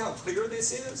 do you see how clear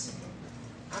this is?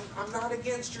 I'm not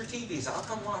against your TVs. I'll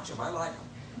come watch them. I like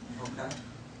them. Okay?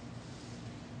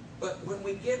 But when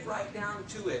we get right down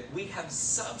to it, we have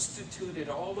substituted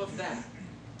all of that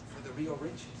for the real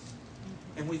riches.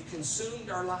 And we've consumed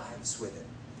our lives with it.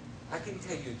 I can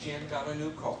tell you, Jen got a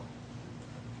new car.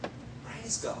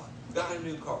 Praise God. Got a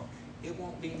new car. It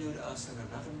won't be new to us in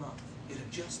another month. It'll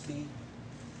just be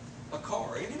a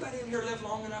car. Anybody in here live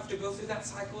long enough to go through that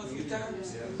cycle a few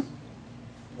times? Yes.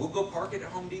 We'll go park it at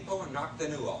Home Depot and knock the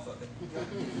new off of it.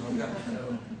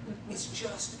 Okay? It's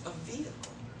just a vehicle.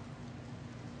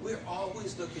 We're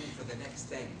always looking for the next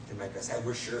thing to make us happy.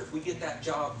 We're sure if we get that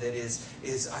job that is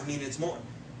I mean, it's more.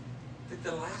 Did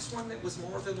the last one that was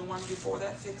more than the one before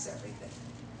that fix everything?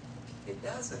 It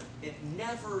doesn't. It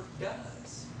never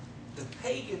does. The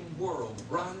pagan world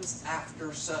runs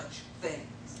after such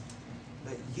things.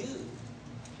 But you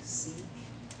seek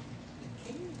the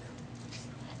kingdom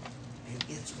and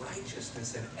its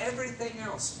righteousness, and everything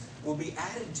else will be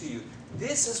added to you.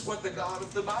 This is what the God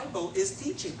of the Bible is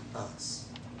teaching us.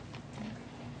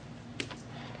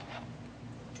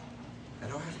 I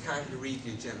don't have time to read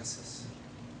you Genesis.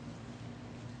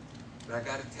 But I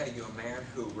got to tell you, a man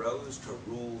who rose to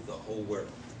rule the whole world,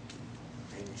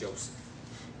 named Joseph,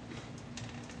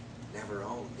 never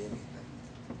owned anything.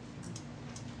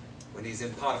 When he's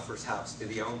in Potiphar's house, did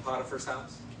he own Potiphar's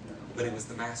house? No. But he was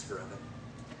the master of it.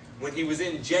 When he was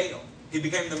in jail, he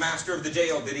became the master of the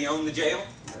jail. Did he own the jail?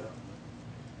 No.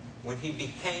 When he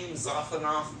became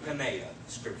Zophanoth-Paneah,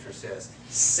 the scripture says,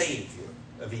 savior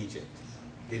of Egypt,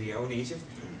 did he own Egypt?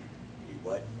 He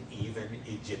wasn't even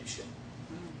Egyptian.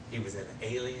 He was an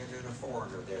alien and a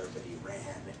foreigner there, but he ran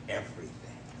everything.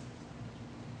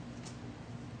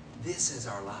 This is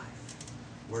our life.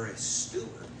 We're a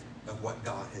steward of what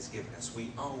God has given us.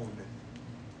 We own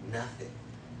nothing.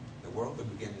 The world will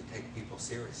begin to take people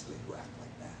seriously who act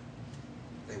like that.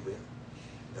 They will.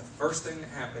 The first thing that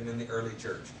happened in the early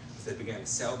church was they began to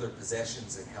sell their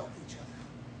possessions and help each other.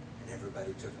 And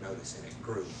everybody took notice, and it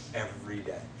grew every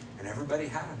day. And everybody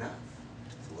had enough.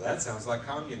 So, well, that sounds like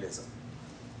communism.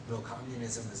 No,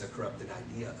 communism is a corrupted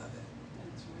idea of it.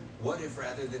 That's right. What if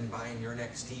rather than buying your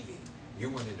next TV, you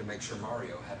wanted to make sure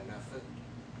Mario had enough food?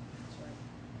 That's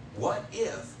right. What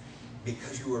if,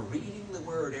 because you were reading the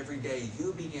Word every day,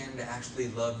 you began to actually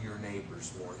love your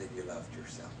neighbors more than you loved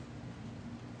yourself?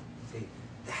 See,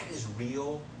 that is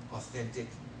real, authentic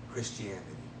Christianity.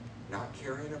 Not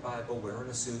carrying a Bible, wearing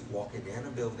a suit, walking in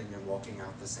a building and walking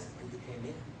out the same way you came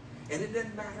in. And it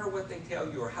doesn't matter what they tell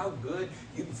you or how good,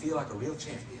 you can feel like a real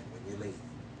champion when you leave.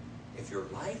 If your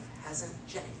life hasn't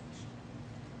changed,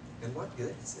 then what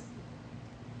good is it?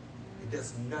 It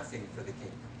does nothing for the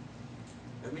kingdom.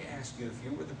 Let me ask you, if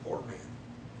you were the poor man,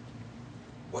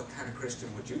 what kind of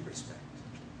Christian would you respect?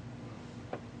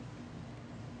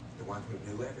 The one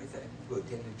who knew everything, who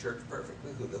attended church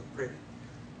perfectly, who looked pretty?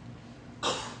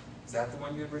 Is that the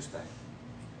one you'd respect?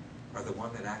 Or the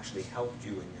one that actually helped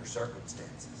you in your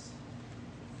circumstances?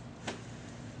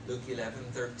 Luke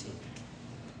 11:13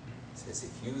 says,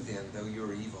 if you then, though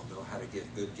you're evil, know how to give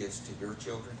good gifts to your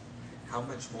children, how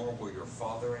much more will your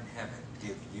Father in heaven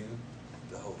give you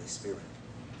the Holy Spirit?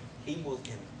 He will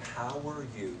empower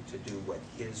you to do what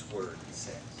His Word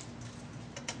says.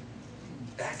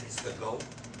 That is the goal.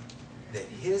 That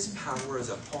His power is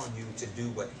upon you to do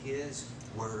what His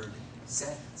Word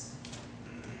says.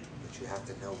 But you have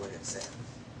to know what it says.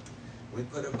 We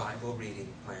put a Bible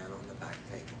reading plan on the back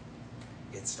table.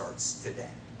 It starts today.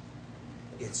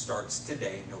 It starts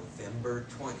today, November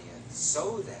 20th,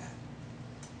 so that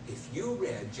if you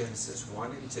read Genesis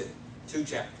 1 and 2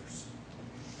 chapters,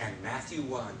 and Matthew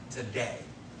 1 today,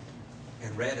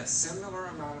 and read a similar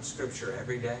amount of Scripture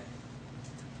every day,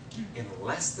 in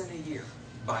less than a year,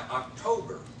 by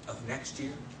October of next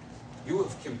year, you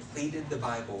have completed the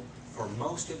Bible. For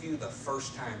most of you, the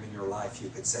first time in your life you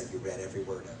could say you read every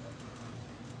word of it.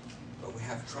 But we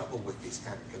have trouble with these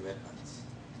kind of commitments.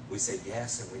 We say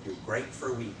yes, and we do great for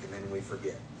a week, and then we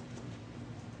forget.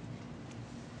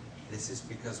 This is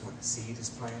because when a seed is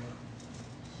planted,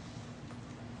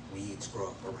 weeds grow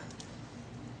up around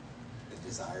it. The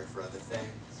desire for other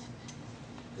things,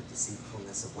 the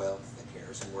deceitfulness of wealth, the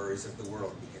cares and worries of the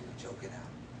world begin to choke it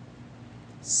out.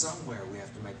 Somewhere we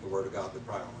have to make the Word of God the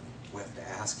priority. We have to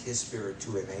ask His Spirit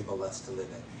to enable us to live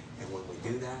it. And when we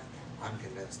do that, I'm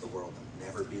convinced the world will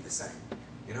never be the same.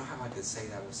 You know how I could say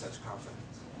that with such confidence?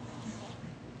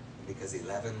 Because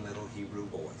 11 little Hebrew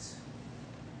boys,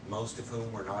 most of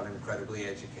whom were not incredibly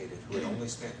educated, who had only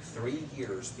spent 3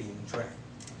 years being trained,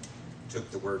 took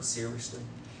the Word seriously,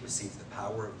 received the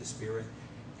power of the Spirit,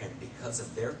 and because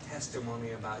of their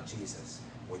testimony about Jesus,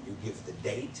 when you give the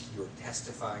date, you're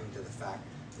testifying to the fact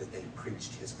that they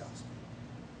preached His gospel.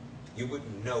 You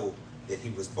wouldn't know that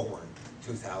He was born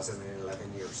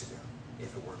 2011 years ago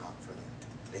if it were not for them.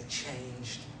 They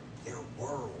changed their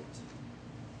world.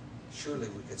 Surely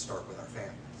we could start with our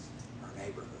families, our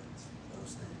neighborhoods,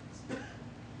 those things.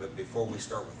 But before we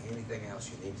start with anything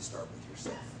else, you need to start with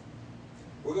yourself.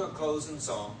 We're going to close in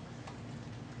song.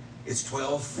 It's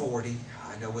 12:40.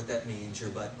 I know what that means. Your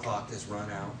butt clock has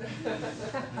run out.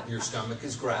 Your stomach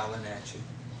is growling at you.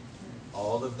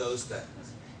 All of those things.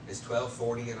 It's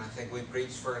 12:40, and I think we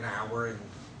preached for an hour and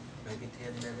maybe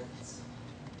 10 minutes.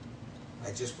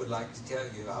 I just would like to tell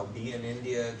you, I'll be in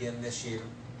India again this year,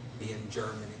 be in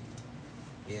Germany,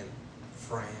 be in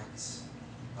France.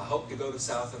 I hope to go to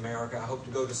South America. I hope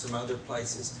to go to some other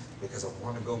places because I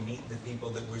want to go meet the people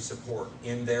that we support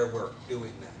in their work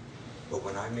doing that. But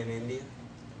when I'm in India,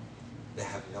 they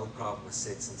have no problem with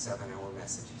 6 and 7 hour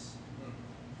messages.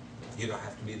 You don't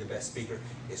have to be the best speaker.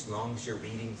 As long as you're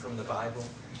reading from the Bible,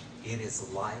 it is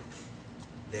like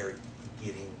they're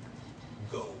getting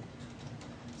gold.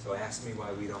 So ask me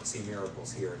why we don't see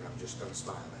miracles here, and I'm just going to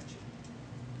smile at you.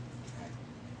 Okay?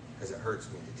 Because it hurts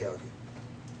me to tell you.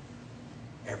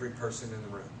 Every person in the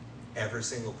room. Every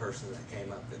single person that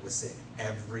came up that was sick.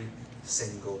 Every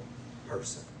single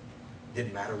person.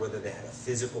 Didn't matter whether they had a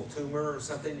physical tumor or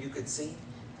something you could see,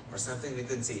 or something they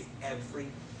couldn't see. Every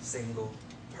single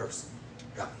person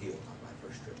got healed on my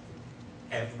first trip.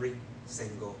 Every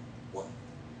single one.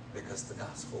 Because the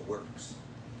gospel works.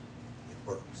 It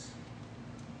works.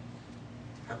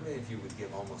 How many of you would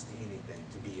give almost anything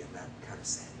to be in that kind of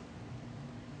setting?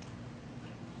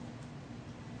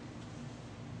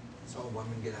 I saw a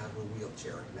woman get out of a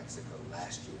wheelchair in Mexico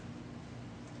last year.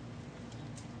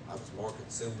 I was more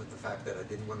consumed with the fact that I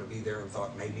didn't want to be there and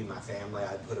thought maybe my family,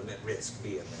 I'd put them at risk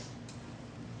being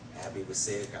there. Abby was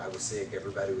sick, I was sick,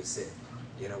 everybody was sick.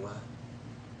 You know what?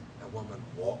 That woman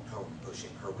walked home pushing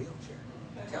her wheelchair.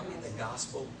 Tell me the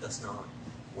gospel does not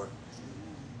work.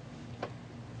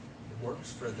 It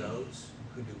works for those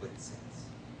who do what it says.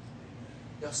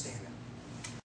 Y'all stand up.